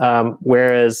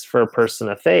 whereas for a person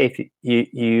of faith,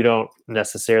 you don't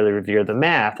necessarily revere the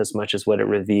math as much as what it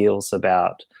reveals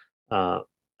about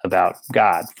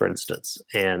God, for instance,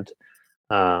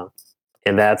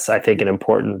 and that's, I think, an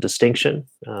important distinction,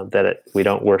 that we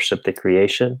don't worship the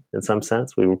creation in some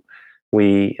sense.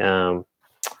 We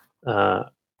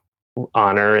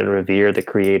honor and revere the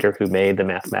creator who made the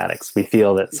mathematics. We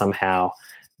feel that somehow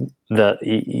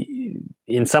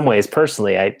in some ways,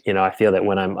 personally, I feel that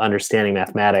when I'm understanding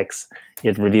mathematics,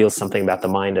 it reveals something about the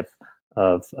mind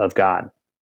of God.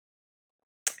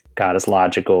 God is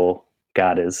logical.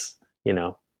 God is,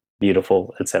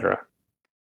 beautiful, etc.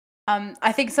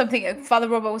 I think something Father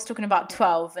Robert was talking about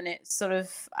 12, and it sort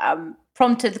of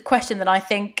prompted the question that I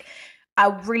think I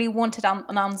really wanted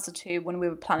an answer to when we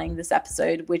were planning this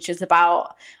episode, which is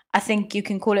about, I think you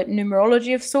can call it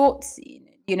numerology of sorts,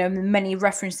 many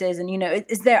references, and,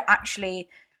 is there actually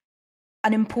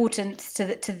an importance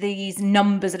to these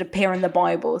numbers that appear in the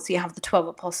Bible? So you have the 12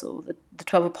 apostles, the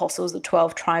 12 apostles, the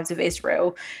 12 tribes of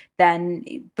Israel. Then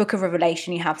Book of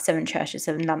Revelation, you have 7 churches,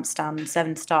 7 lampstands,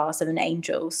 7 stars, 7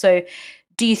 angels. So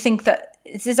do you think that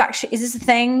is this a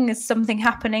thing? Is something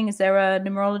happening? Is there a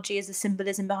numerology? Is a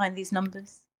symbolism behind these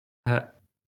numbers?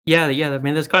 Yeah. I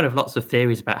mean, there's kind of lots of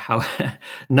theories about how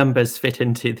numbers fit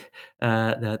into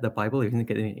the Bible,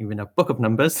 even a book of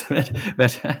numbers.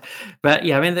 but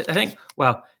yeah, I mean, I think,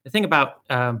 well, the thing about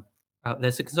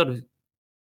there's a sort of,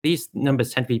 these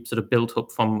numbers tend to be sort of built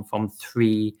up from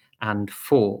 3 and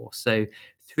 4. So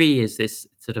 3 is this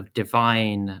sort of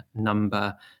divine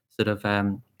number, sort of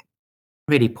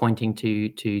really pointing to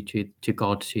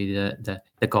God, to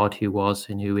the God who was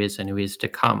and who is to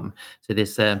come. So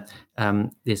this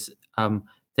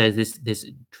there's this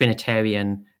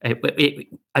Trinitarian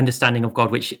understanding of God,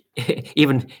 which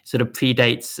even sort of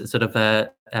predates sort of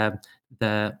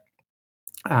the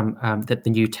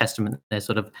New Testament. There's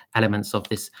sort of elements of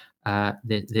this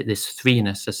this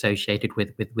threeness associated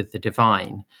with the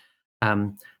divine,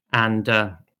 and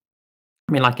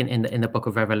I mean, like in the Book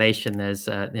of Revelation, there's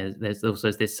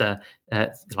also this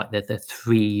like the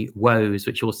 3 woes,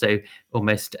 which also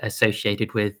almost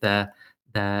associated with the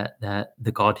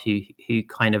God who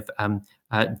kind of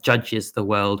judges the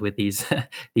world with these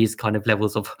these kind of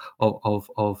levels of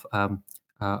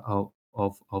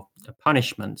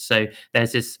punishment. So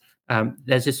there's this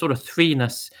sort of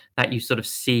threeness that you sort of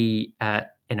see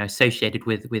associated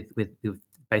with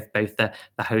both the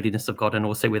holiness of God and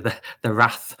also with the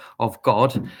wrath of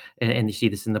God, and you see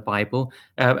this in the Bible.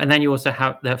 And then you also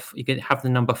have the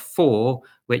number 4,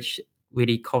 which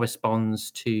really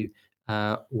corresponds to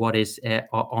what is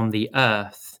on the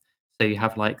earth. So you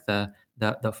have like the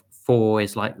 4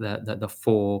 is like the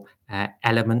 4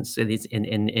 elements. It is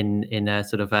in a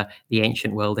sort of the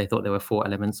ancient world. They thought there were 4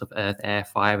 elements of earth, air,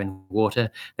 fire, and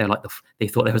water. They're like they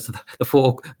thought there was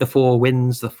the four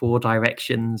winds, the 4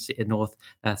 directions in north,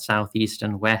 south, east,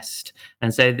 and west.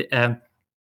 And so there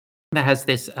has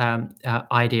this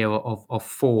idea of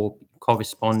 4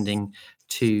 corresponding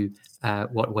to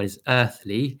what is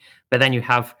earthly, but then you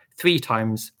have 3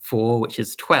 times 4, which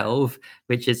is 12,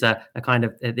 which is a kind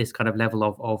of this kind of level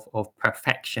of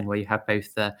perfection, where you have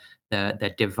both the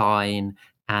divine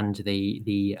and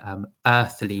the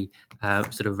earthly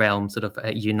sort of realm sort of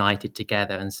united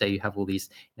together. And so you have all these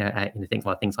things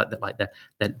like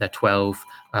the 12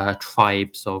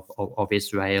 tribes of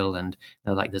Israel, and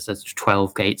like there's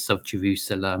 12 gates of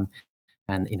Jerusalem,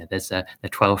 and there's the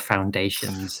 12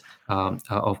 foundations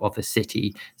of the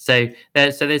city. So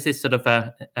there's this sort of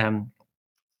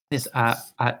this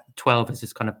 12 is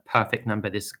this kind of perfect number,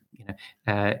 this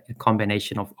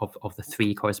combination of the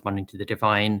 3 corresponding to the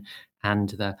divine and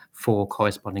the 4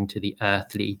 corresponding to the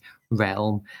earthly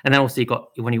realm. And then also you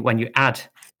got when you add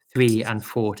 3 and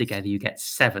 4 together, you get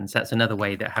 7. So that's another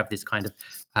way that have this kind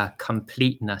of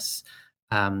completeness.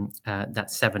 That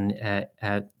 7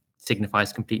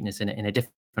 signifies completeness in a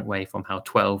different way from how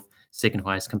 12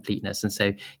 signifies completeness. And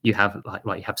so you have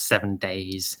like you have 7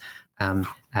 days in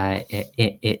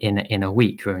a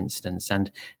week, for instance,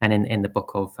 and in the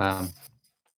book of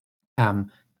in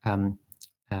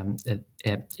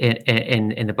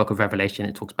the book of Revelation,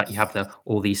 it talks about you have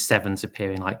all these 7s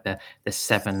appearing, like the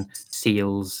 7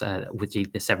 seals, which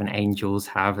the 7 angels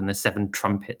have, and the 7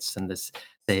 trumpets, and there's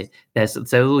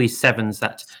all these 7s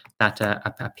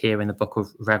that appear in the book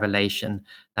of Revelation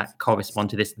that correspond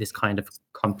to this kind of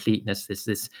completeness,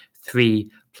 this 3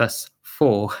 plus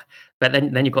 4. But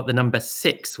then you've got the number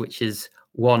 6, which is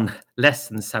 1 less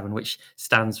than 7, which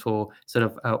stands for sort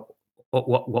of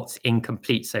what's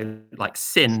incomplete. So like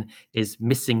sin is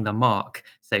missing the mark.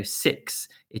 So 6,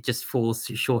 it just falls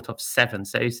short of 7.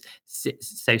 So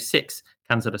 6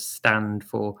 can sort of stand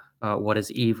for what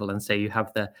is evil. And so you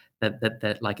have the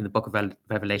like in the book of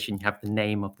Revelation, you have the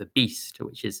name of the beast,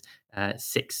 which is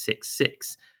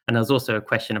 666. And there's also a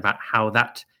question about how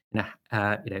that,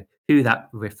 who that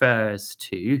refers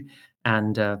to.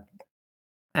 And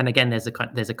again, there's a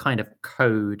kind of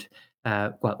code.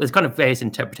 There's kind of various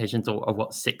interpretations of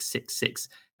what 666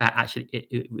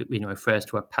 actually refers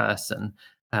to a person,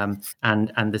 and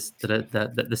this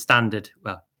the standard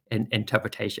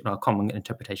interpretation, or common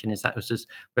interpretation, is that was just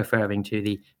referring to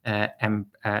the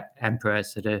emperor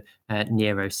sort of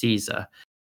Nero Caesar.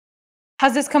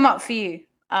 Has this come up for you,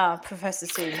 Professor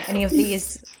Su? Any of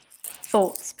these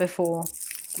thoughts before?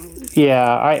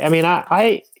 Yeah,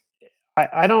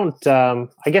 I don't.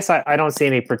 I guess I don't see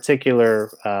any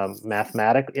particular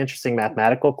interesting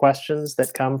mathematical questions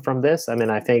that come from this. I mean,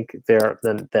 I think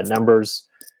that numbers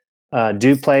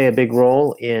do play a big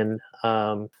role in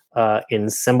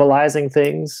symbolizing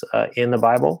things in the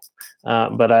Bible,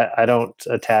 but I don't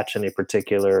attach any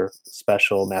particular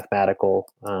special mathematical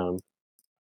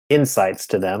insights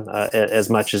to them, as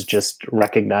much as just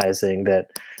recognizing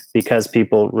that because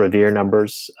people revere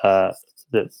numbers.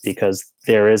 Because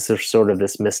there is sort of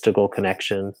this mystical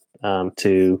connection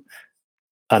to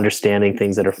understanding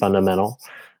things that are fundamental,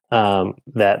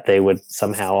 that they would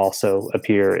somehow also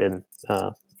appear in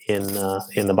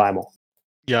the Bible.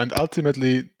 Yeah, and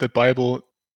ultimately the Bible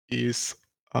is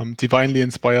divinely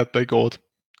inspired by God,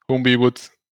 whom we would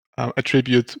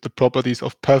attribute the properties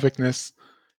of perfectness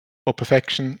or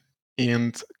perfection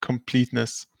and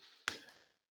completeness.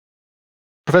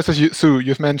 Professor Su,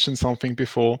 you've mentioned something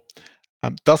before.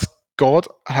 Does God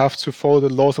have to follow the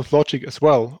laws of logic as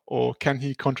well, or can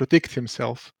he contradict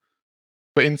himself?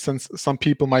 For instance, some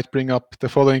people might bring up the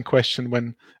following question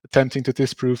when attempting to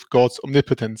disprove God's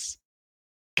omnipotence.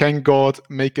 Can God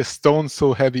make a stone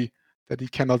so heavy that he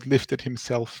cannot lift it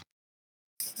himself?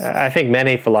 I think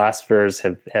many philosophers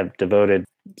have devoted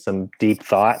some deep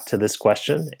thought to this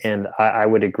question, and I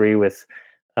would agree with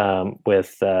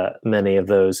many of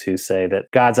those who say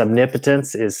that God's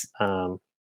omnipotence is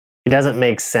it doesn't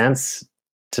make sense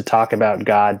to talk about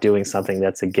God doing something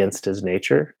that's against his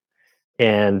nature,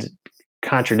 and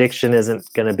contradiction isn't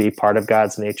going to be part of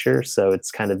God's nature, so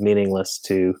it's kind of meaningless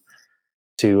to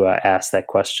ask that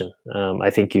question.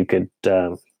 I think you could,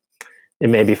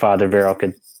 maybe Father Verrill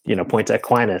could, point to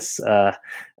Aquinas,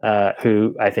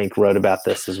 who I think wrote about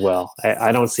this as well.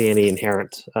 I don't see any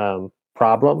inherent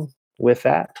problem with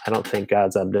that. I don't think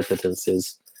God's omnipotence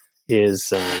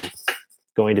is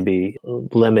going to be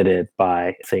limited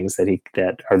by things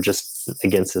that are just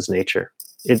against his nature.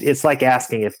 It's like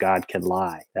asking if God can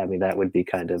lie. I mean, that would be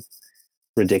kind of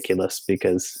ridiculous,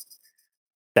 because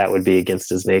that would be against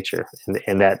his nature,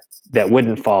 and that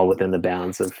wouldn't fall within the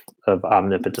bounds of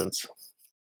omnipotence.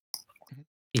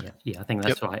 Yeah, I think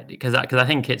that's right, because I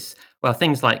think it's, well,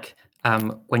 things like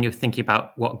when you're thinking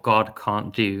about what God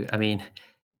can't do. I mean,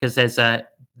 because there's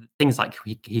things like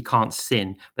he can't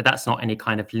sin, but that's not any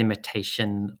kind of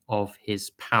limitation of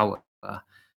his power.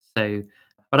 So,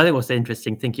 but I think what's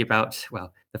interesting thinking about,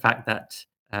 well, the fact that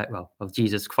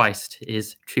Jesus Christ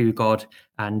is true God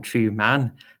and true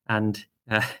man, and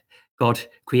God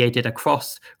created a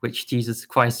cross which Jesus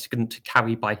Christ couldn't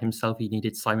carry by himself. He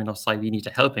needed Simon of Cyrene to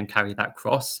help him carry that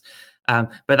cross. But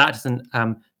that doesn't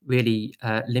really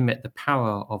limit the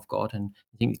power of God. And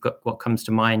I think what comes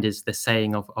to mind is the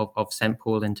saying of St.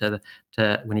 Paul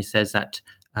when he says that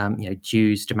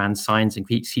Jews demand signs and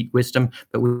Greeks seek wisdom,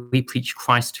 but we preach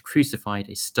Christ crucified,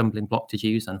 a stumbling block to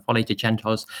Jews and folly to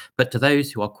Gentiles. But to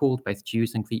those who are called, both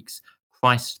Jews and Greeks,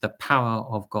 Christ, the power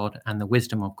of God and the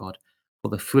wisdom of God. For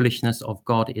the foolishness of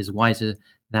God is wiser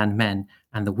than men,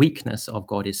 and the weakness of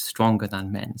God is stronger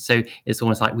than men. So it's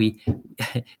almost like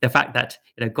the fact that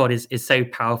God is so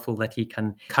powerful that he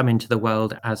can come into the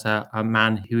world as a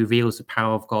man who reveals the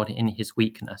power of God in his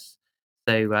weakness.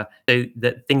 So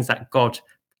the things that God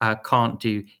can't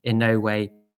do in no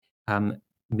way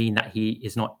mean that he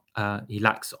is not he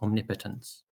lacks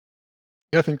omnipotence.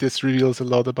 Yeah, I think this reveals a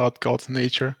lot about God's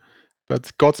nature,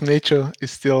 but God's nature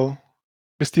is still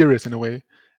mysterious in a way.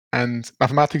 And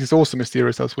mathematics is also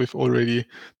mysterious, as we've already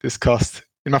discussed.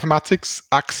 In mathematics,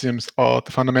 axioms are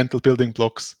the fundamental building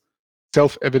blocks,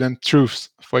 self-evident truths.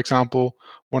 For example,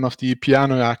 one of the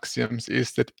Peano axioms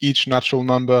is that each natural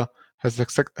number has a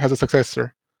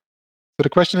successor. So the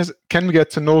question is, can we get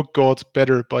to know God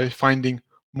better by finding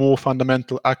more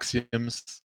fundamental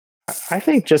axioms? I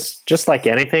think just like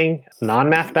anything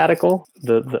non-mathematical,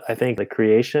 I think the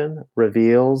creation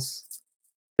reveals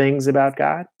things about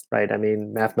God, right? I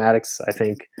mean, mathematics, I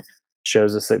think,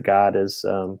 shows us that God is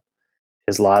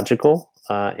logical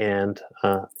and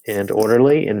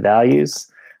orderly and values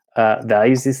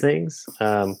these things.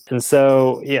 And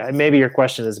so, yeah, maybe your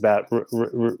question is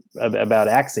about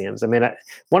axioms. I mean,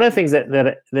 one of the things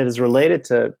that is related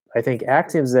to, I think,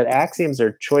 axioms, that axioms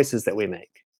are choices that we make,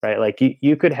 right? Like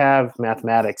you could have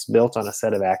mathematics built on a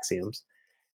set of axioms,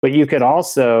 but you could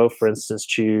also, for instance,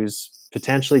 choose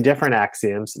potentially different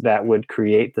axioms that would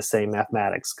create the same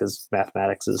mathematics, because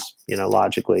mathematics is,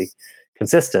 logically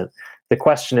consistent. The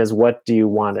question is, what do you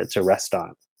want it to rest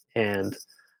on? And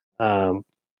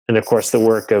of course, the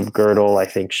work of Gödel, I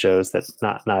think, shows that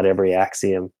not every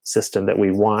axiom system that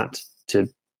we want to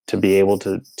be able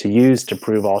to use to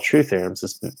prove all true theorems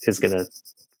is going to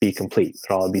be complete.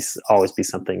 There'll always be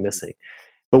something missing.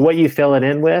 But what you fill it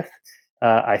in with,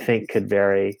 I think, could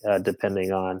vary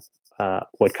depending on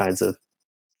what kinds of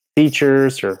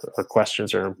features or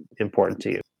questions are important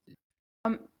to you.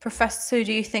 Professor Su,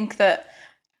 do you think that,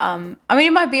 I mean,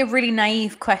 it might be a really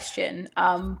naive question,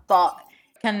 but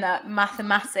can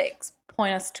mathematics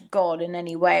point us to God in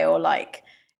any way? Or like,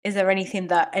 is there anything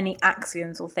any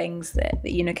axioms or things that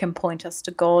can point us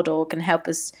to God, or can help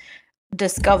us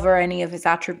discover any of his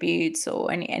attributes,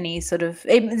 or any sort of,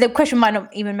 the question might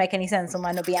not even make any sense or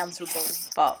might not be answerable,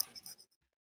 but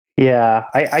yeah,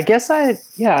 I guess I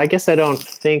don't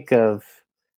think of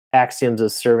axioms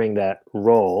as serving that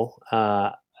role.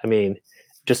 I mean,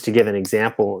 just to give an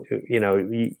example,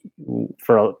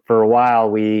 for a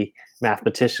while, we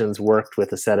mathematicians worked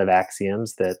with a set of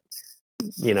axioms that,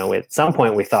 at some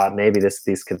point we thought maybe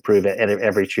these could prove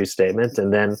every true statement,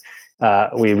 and then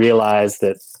we realized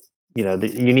that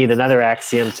you need another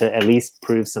axiom to at least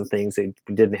prove some things that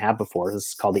we didn't have before. This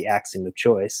is called the axiom of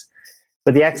choice.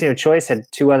 But the axiom of choice had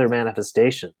two other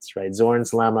manifestations, right?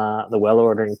 Zorn's lemma, the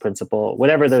well-ordering principle,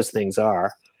 whatever those things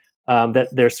are, that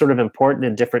they're sort of important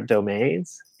in different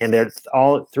domains, and they're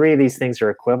all three of these things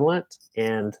are equivalent,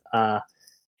 and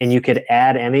you could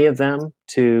add any of them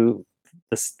to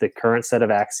the current set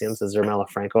of axioms, the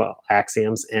Zermelo-Fraenkel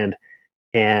axioms, and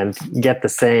get the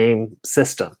same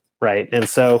system, right? And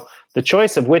so the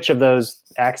choice of which of those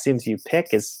axioms you pick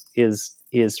is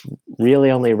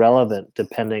really only relevant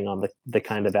depending on the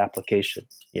kind of application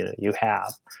you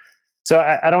have. So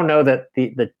I don't know that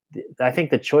I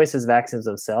think the choices of axioms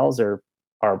themselves are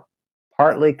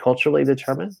partly culturally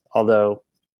determined, although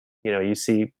you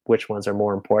see which ones are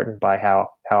more important by how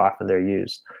often they're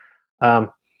used.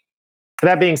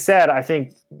 That being said, I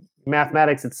think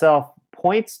mathematics itself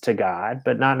points to God,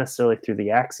 but not necessarily through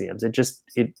the axioms.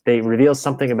 They reveal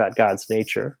something about God's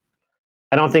nature.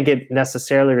 I don't think it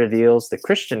necessarily reveals the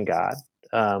Christian God,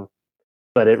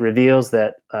 but it reveals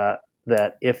that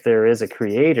if there is a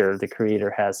creator, the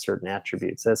creator has certain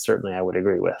attributes. That certainly I would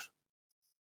agree with.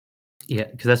 Yeah,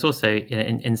 because there's also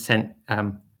in St.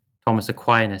 Thomas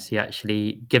Aquinas, he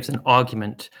actually gives an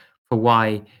argument for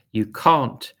why you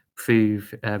can't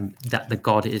prove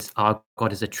that our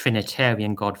God is a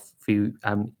Trinitarian God through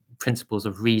principles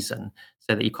of reason,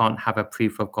 so that you can't have a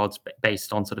proof of God's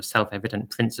based on sort of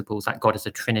self-evident principles that God is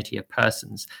a trinity of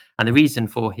persons. And the reason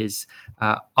for his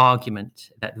argument,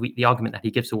 the argument that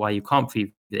he gives for why you can't prove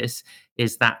this,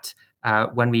 is that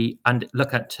when we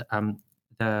look at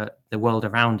the world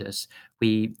around us,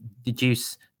 we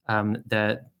deduce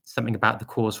something about the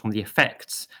cause from the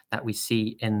effects that we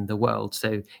see in the world.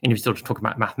 So, if you sort of talk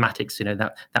about mathematics,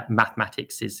 that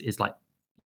mathematics is like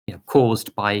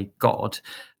caused by God,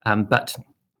 but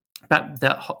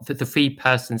the three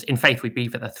persons in faith, we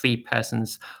believe that the three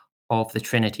persons of the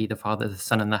Trinity, the Father, the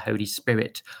Son, and the Holy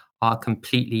Spirit, are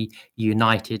completely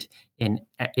united in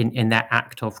their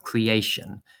act of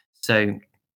creation. So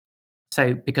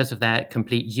So because of their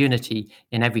complete unity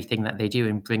in everything that they do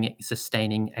and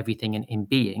sustaining everything in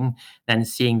being, then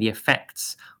seeing the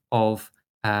effects of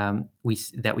we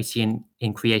see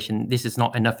in creation, this is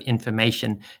not enough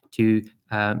information to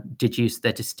deduce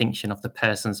the distinction of the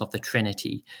persons of the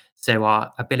Trinity. So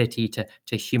our ability to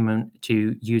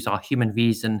use our human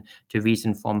reason to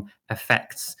reason from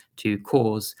effects to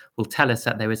cause will tell us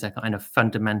that there is a kind of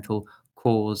fundamental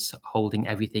cause holding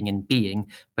everything in being,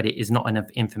 but it is not enough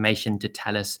information to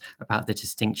tell us about the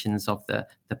distinctions of the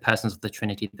persons of the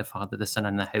Trinity, the Father, the Son,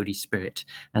 and the Holy Spirit.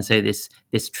 And so this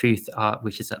truth,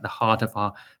 which is at the heart of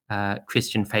our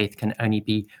Christian faith, can only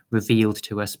be revealed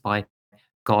to us by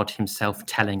God himself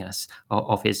telling us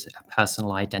of his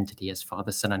personal identity as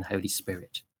Father, Son, and Holy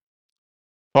Spirit.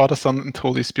 Father, Son, and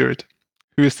Holy Spirit.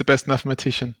 Who is the best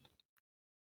mathematician?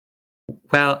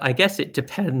 Well, I guess it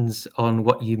depends on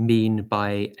what you mean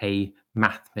by a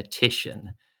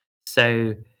mathematician.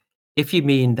 So if you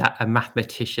mean that a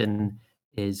mathematician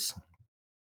is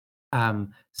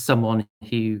someone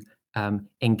who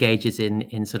engages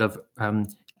in sort of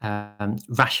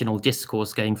rational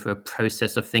discourse, going through a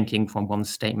process of thinking from one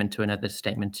statement to another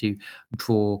statement to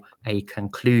draw a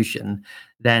conclusion,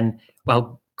 then,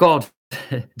 well, God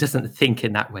doesn't think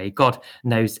in that way. God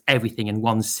knows everything in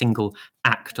one single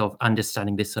act of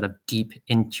understanding, this sort of deep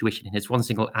intuition. In his one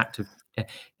single act of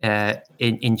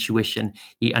intuition,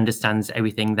 he understands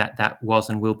everything that was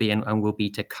and will be and will be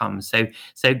to come. So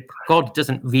God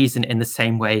doesn't reason in the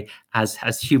same way as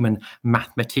human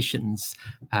mathematicians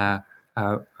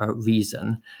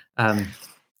reason.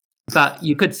 But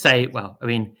you could say, well, I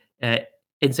mean,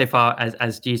 insofar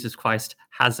as Jesus Christ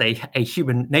has a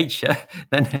human nature,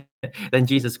 then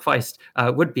Jesus Christ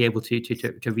would be able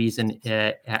to reason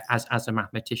as a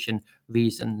mathematician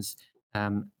reasons.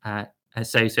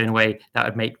 So in a way that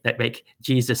would make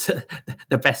Jesus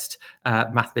the best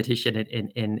mathematician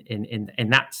in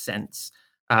that sense.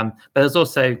 But there's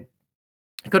also,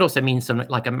 it could also mean something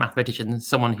like a mathematician,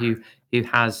 someone who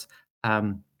has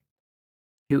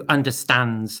who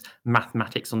understands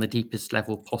mathematics on the deepest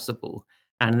level possible.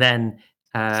 And then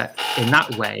in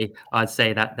that way, I'd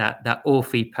say that all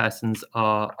three persons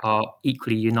are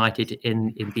equally united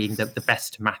in being the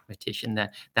best mathematician. They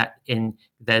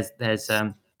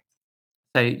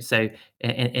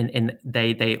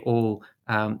all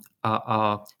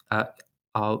are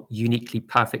uniquely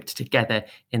perfect together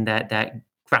in their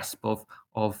grasp of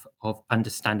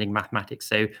understanding mathematics.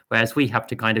 So whereas we have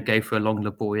to kind of go through a long,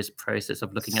 laborious process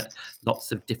of looking at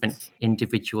lots of different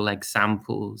individual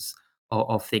examples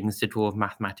of things to draw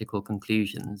mathematical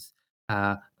conclusions,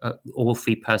 all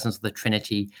three persons of the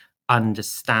Trinity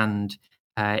understand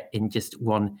in just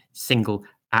one single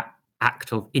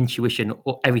act of intuition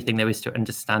or everything there is to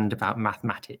understand about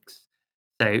mathematics.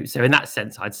 So in that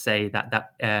sense, I'd say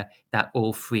that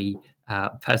all three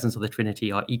persons of the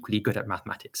Trinity are equally good at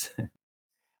mathematics.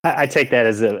 I take that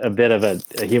as a bit of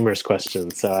a humorous question.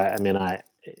 So I mean,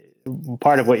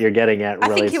 part of what you're getting at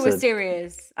relates I think it was to...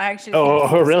 serious. I actually.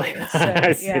 Oh, really?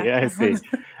 Serious, so,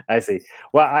 I see.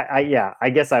 Well, I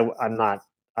guess I'm not.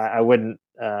 I wouldn't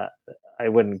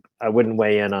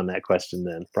weigh in on that question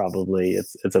then. Probably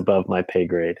it's above my pay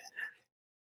grade.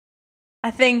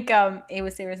 I think it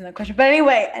was serious in that question. But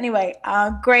anyway,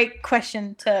 great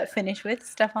question to finish with,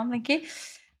 Stefan. Thank you.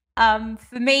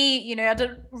 For me, I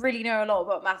don't really know a lot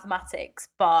about mathematics,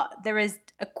 but there is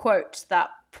a quote that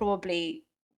probably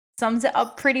sums it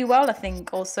up pretty well. I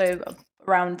think also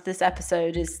around this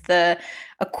episode is a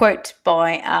quote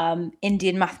by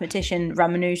Indian mathematician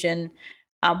Ramanujan.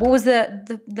 What was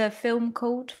the film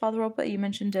called, Father Robert? You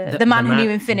mentioned The Man Who Knew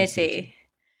Infinity.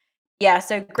 Yeah,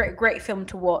 so great film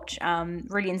to watch.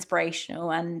 Really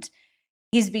inspirational, and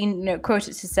he's been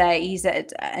quoted to say, he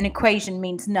said, "An equation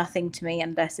means nothing to me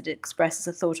unless it expresses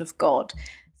a thought of God."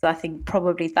 So I think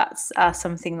probably that's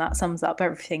something that sums up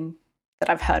everything that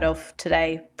I've heard of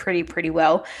today pretty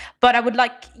well. But I would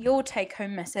like your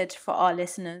take-home message for our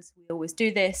listeners. We always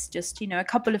do this, just a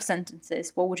couple of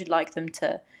sentences. What would you like them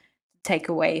to take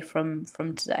away from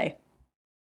today?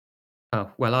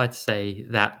 Oh, well, I'd say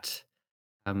that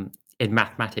in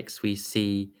mathematics we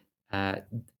see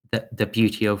the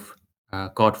beauty of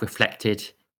God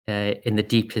reflected in the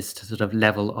deepest sort of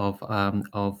level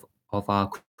of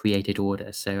our created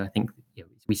order. So I think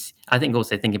I think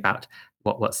also thinking about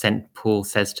what St. Paul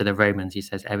says to the Romans. He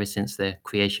says, ever since the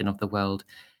creation of the world,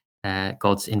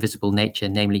 God's invisible nature,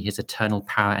 namely his eternal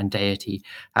power and deity,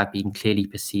 have been clearly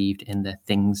perceived in the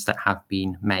things that have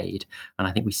been made. And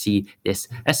I think we see this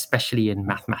especially in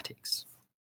mathematics.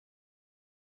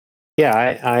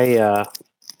 Yeah,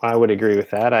 I would agree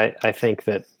with that. I think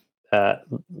that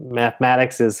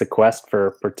mathematics is a quest for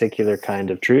a particular kind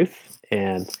of truth,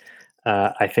 and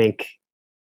I think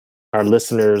our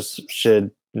listeners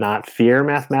should not fear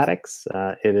mathematics.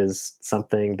 It is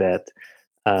something that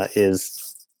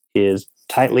is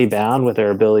tightly bound with our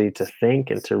ability to think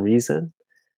and to reason,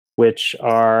 which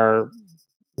are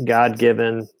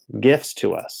God-given gifts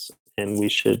to us, and we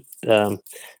should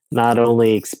not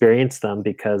only experience them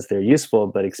because they're useful,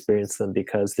 but experience them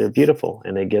because they're beautiful,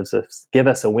 and they give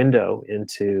us a window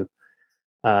into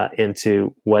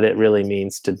what it really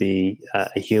means to be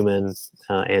a human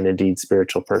and indeed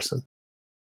spiritual person.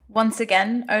 Once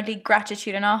again, only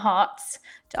gratitude in our hearts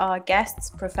to our guests,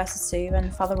 Professor Sue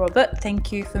and Father Robert.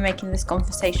 Thank you for making this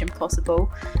conversation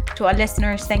possible. To our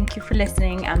listeners, thank you for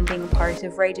listening and being part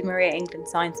of Radio Maria England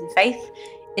Science and Faith.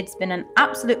 It's been an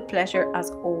absolute pleasure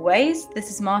as always.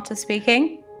 This is Marta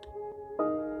speaking.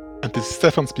 And this is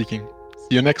Stefan speaking.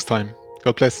 See you next time.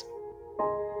 God bless.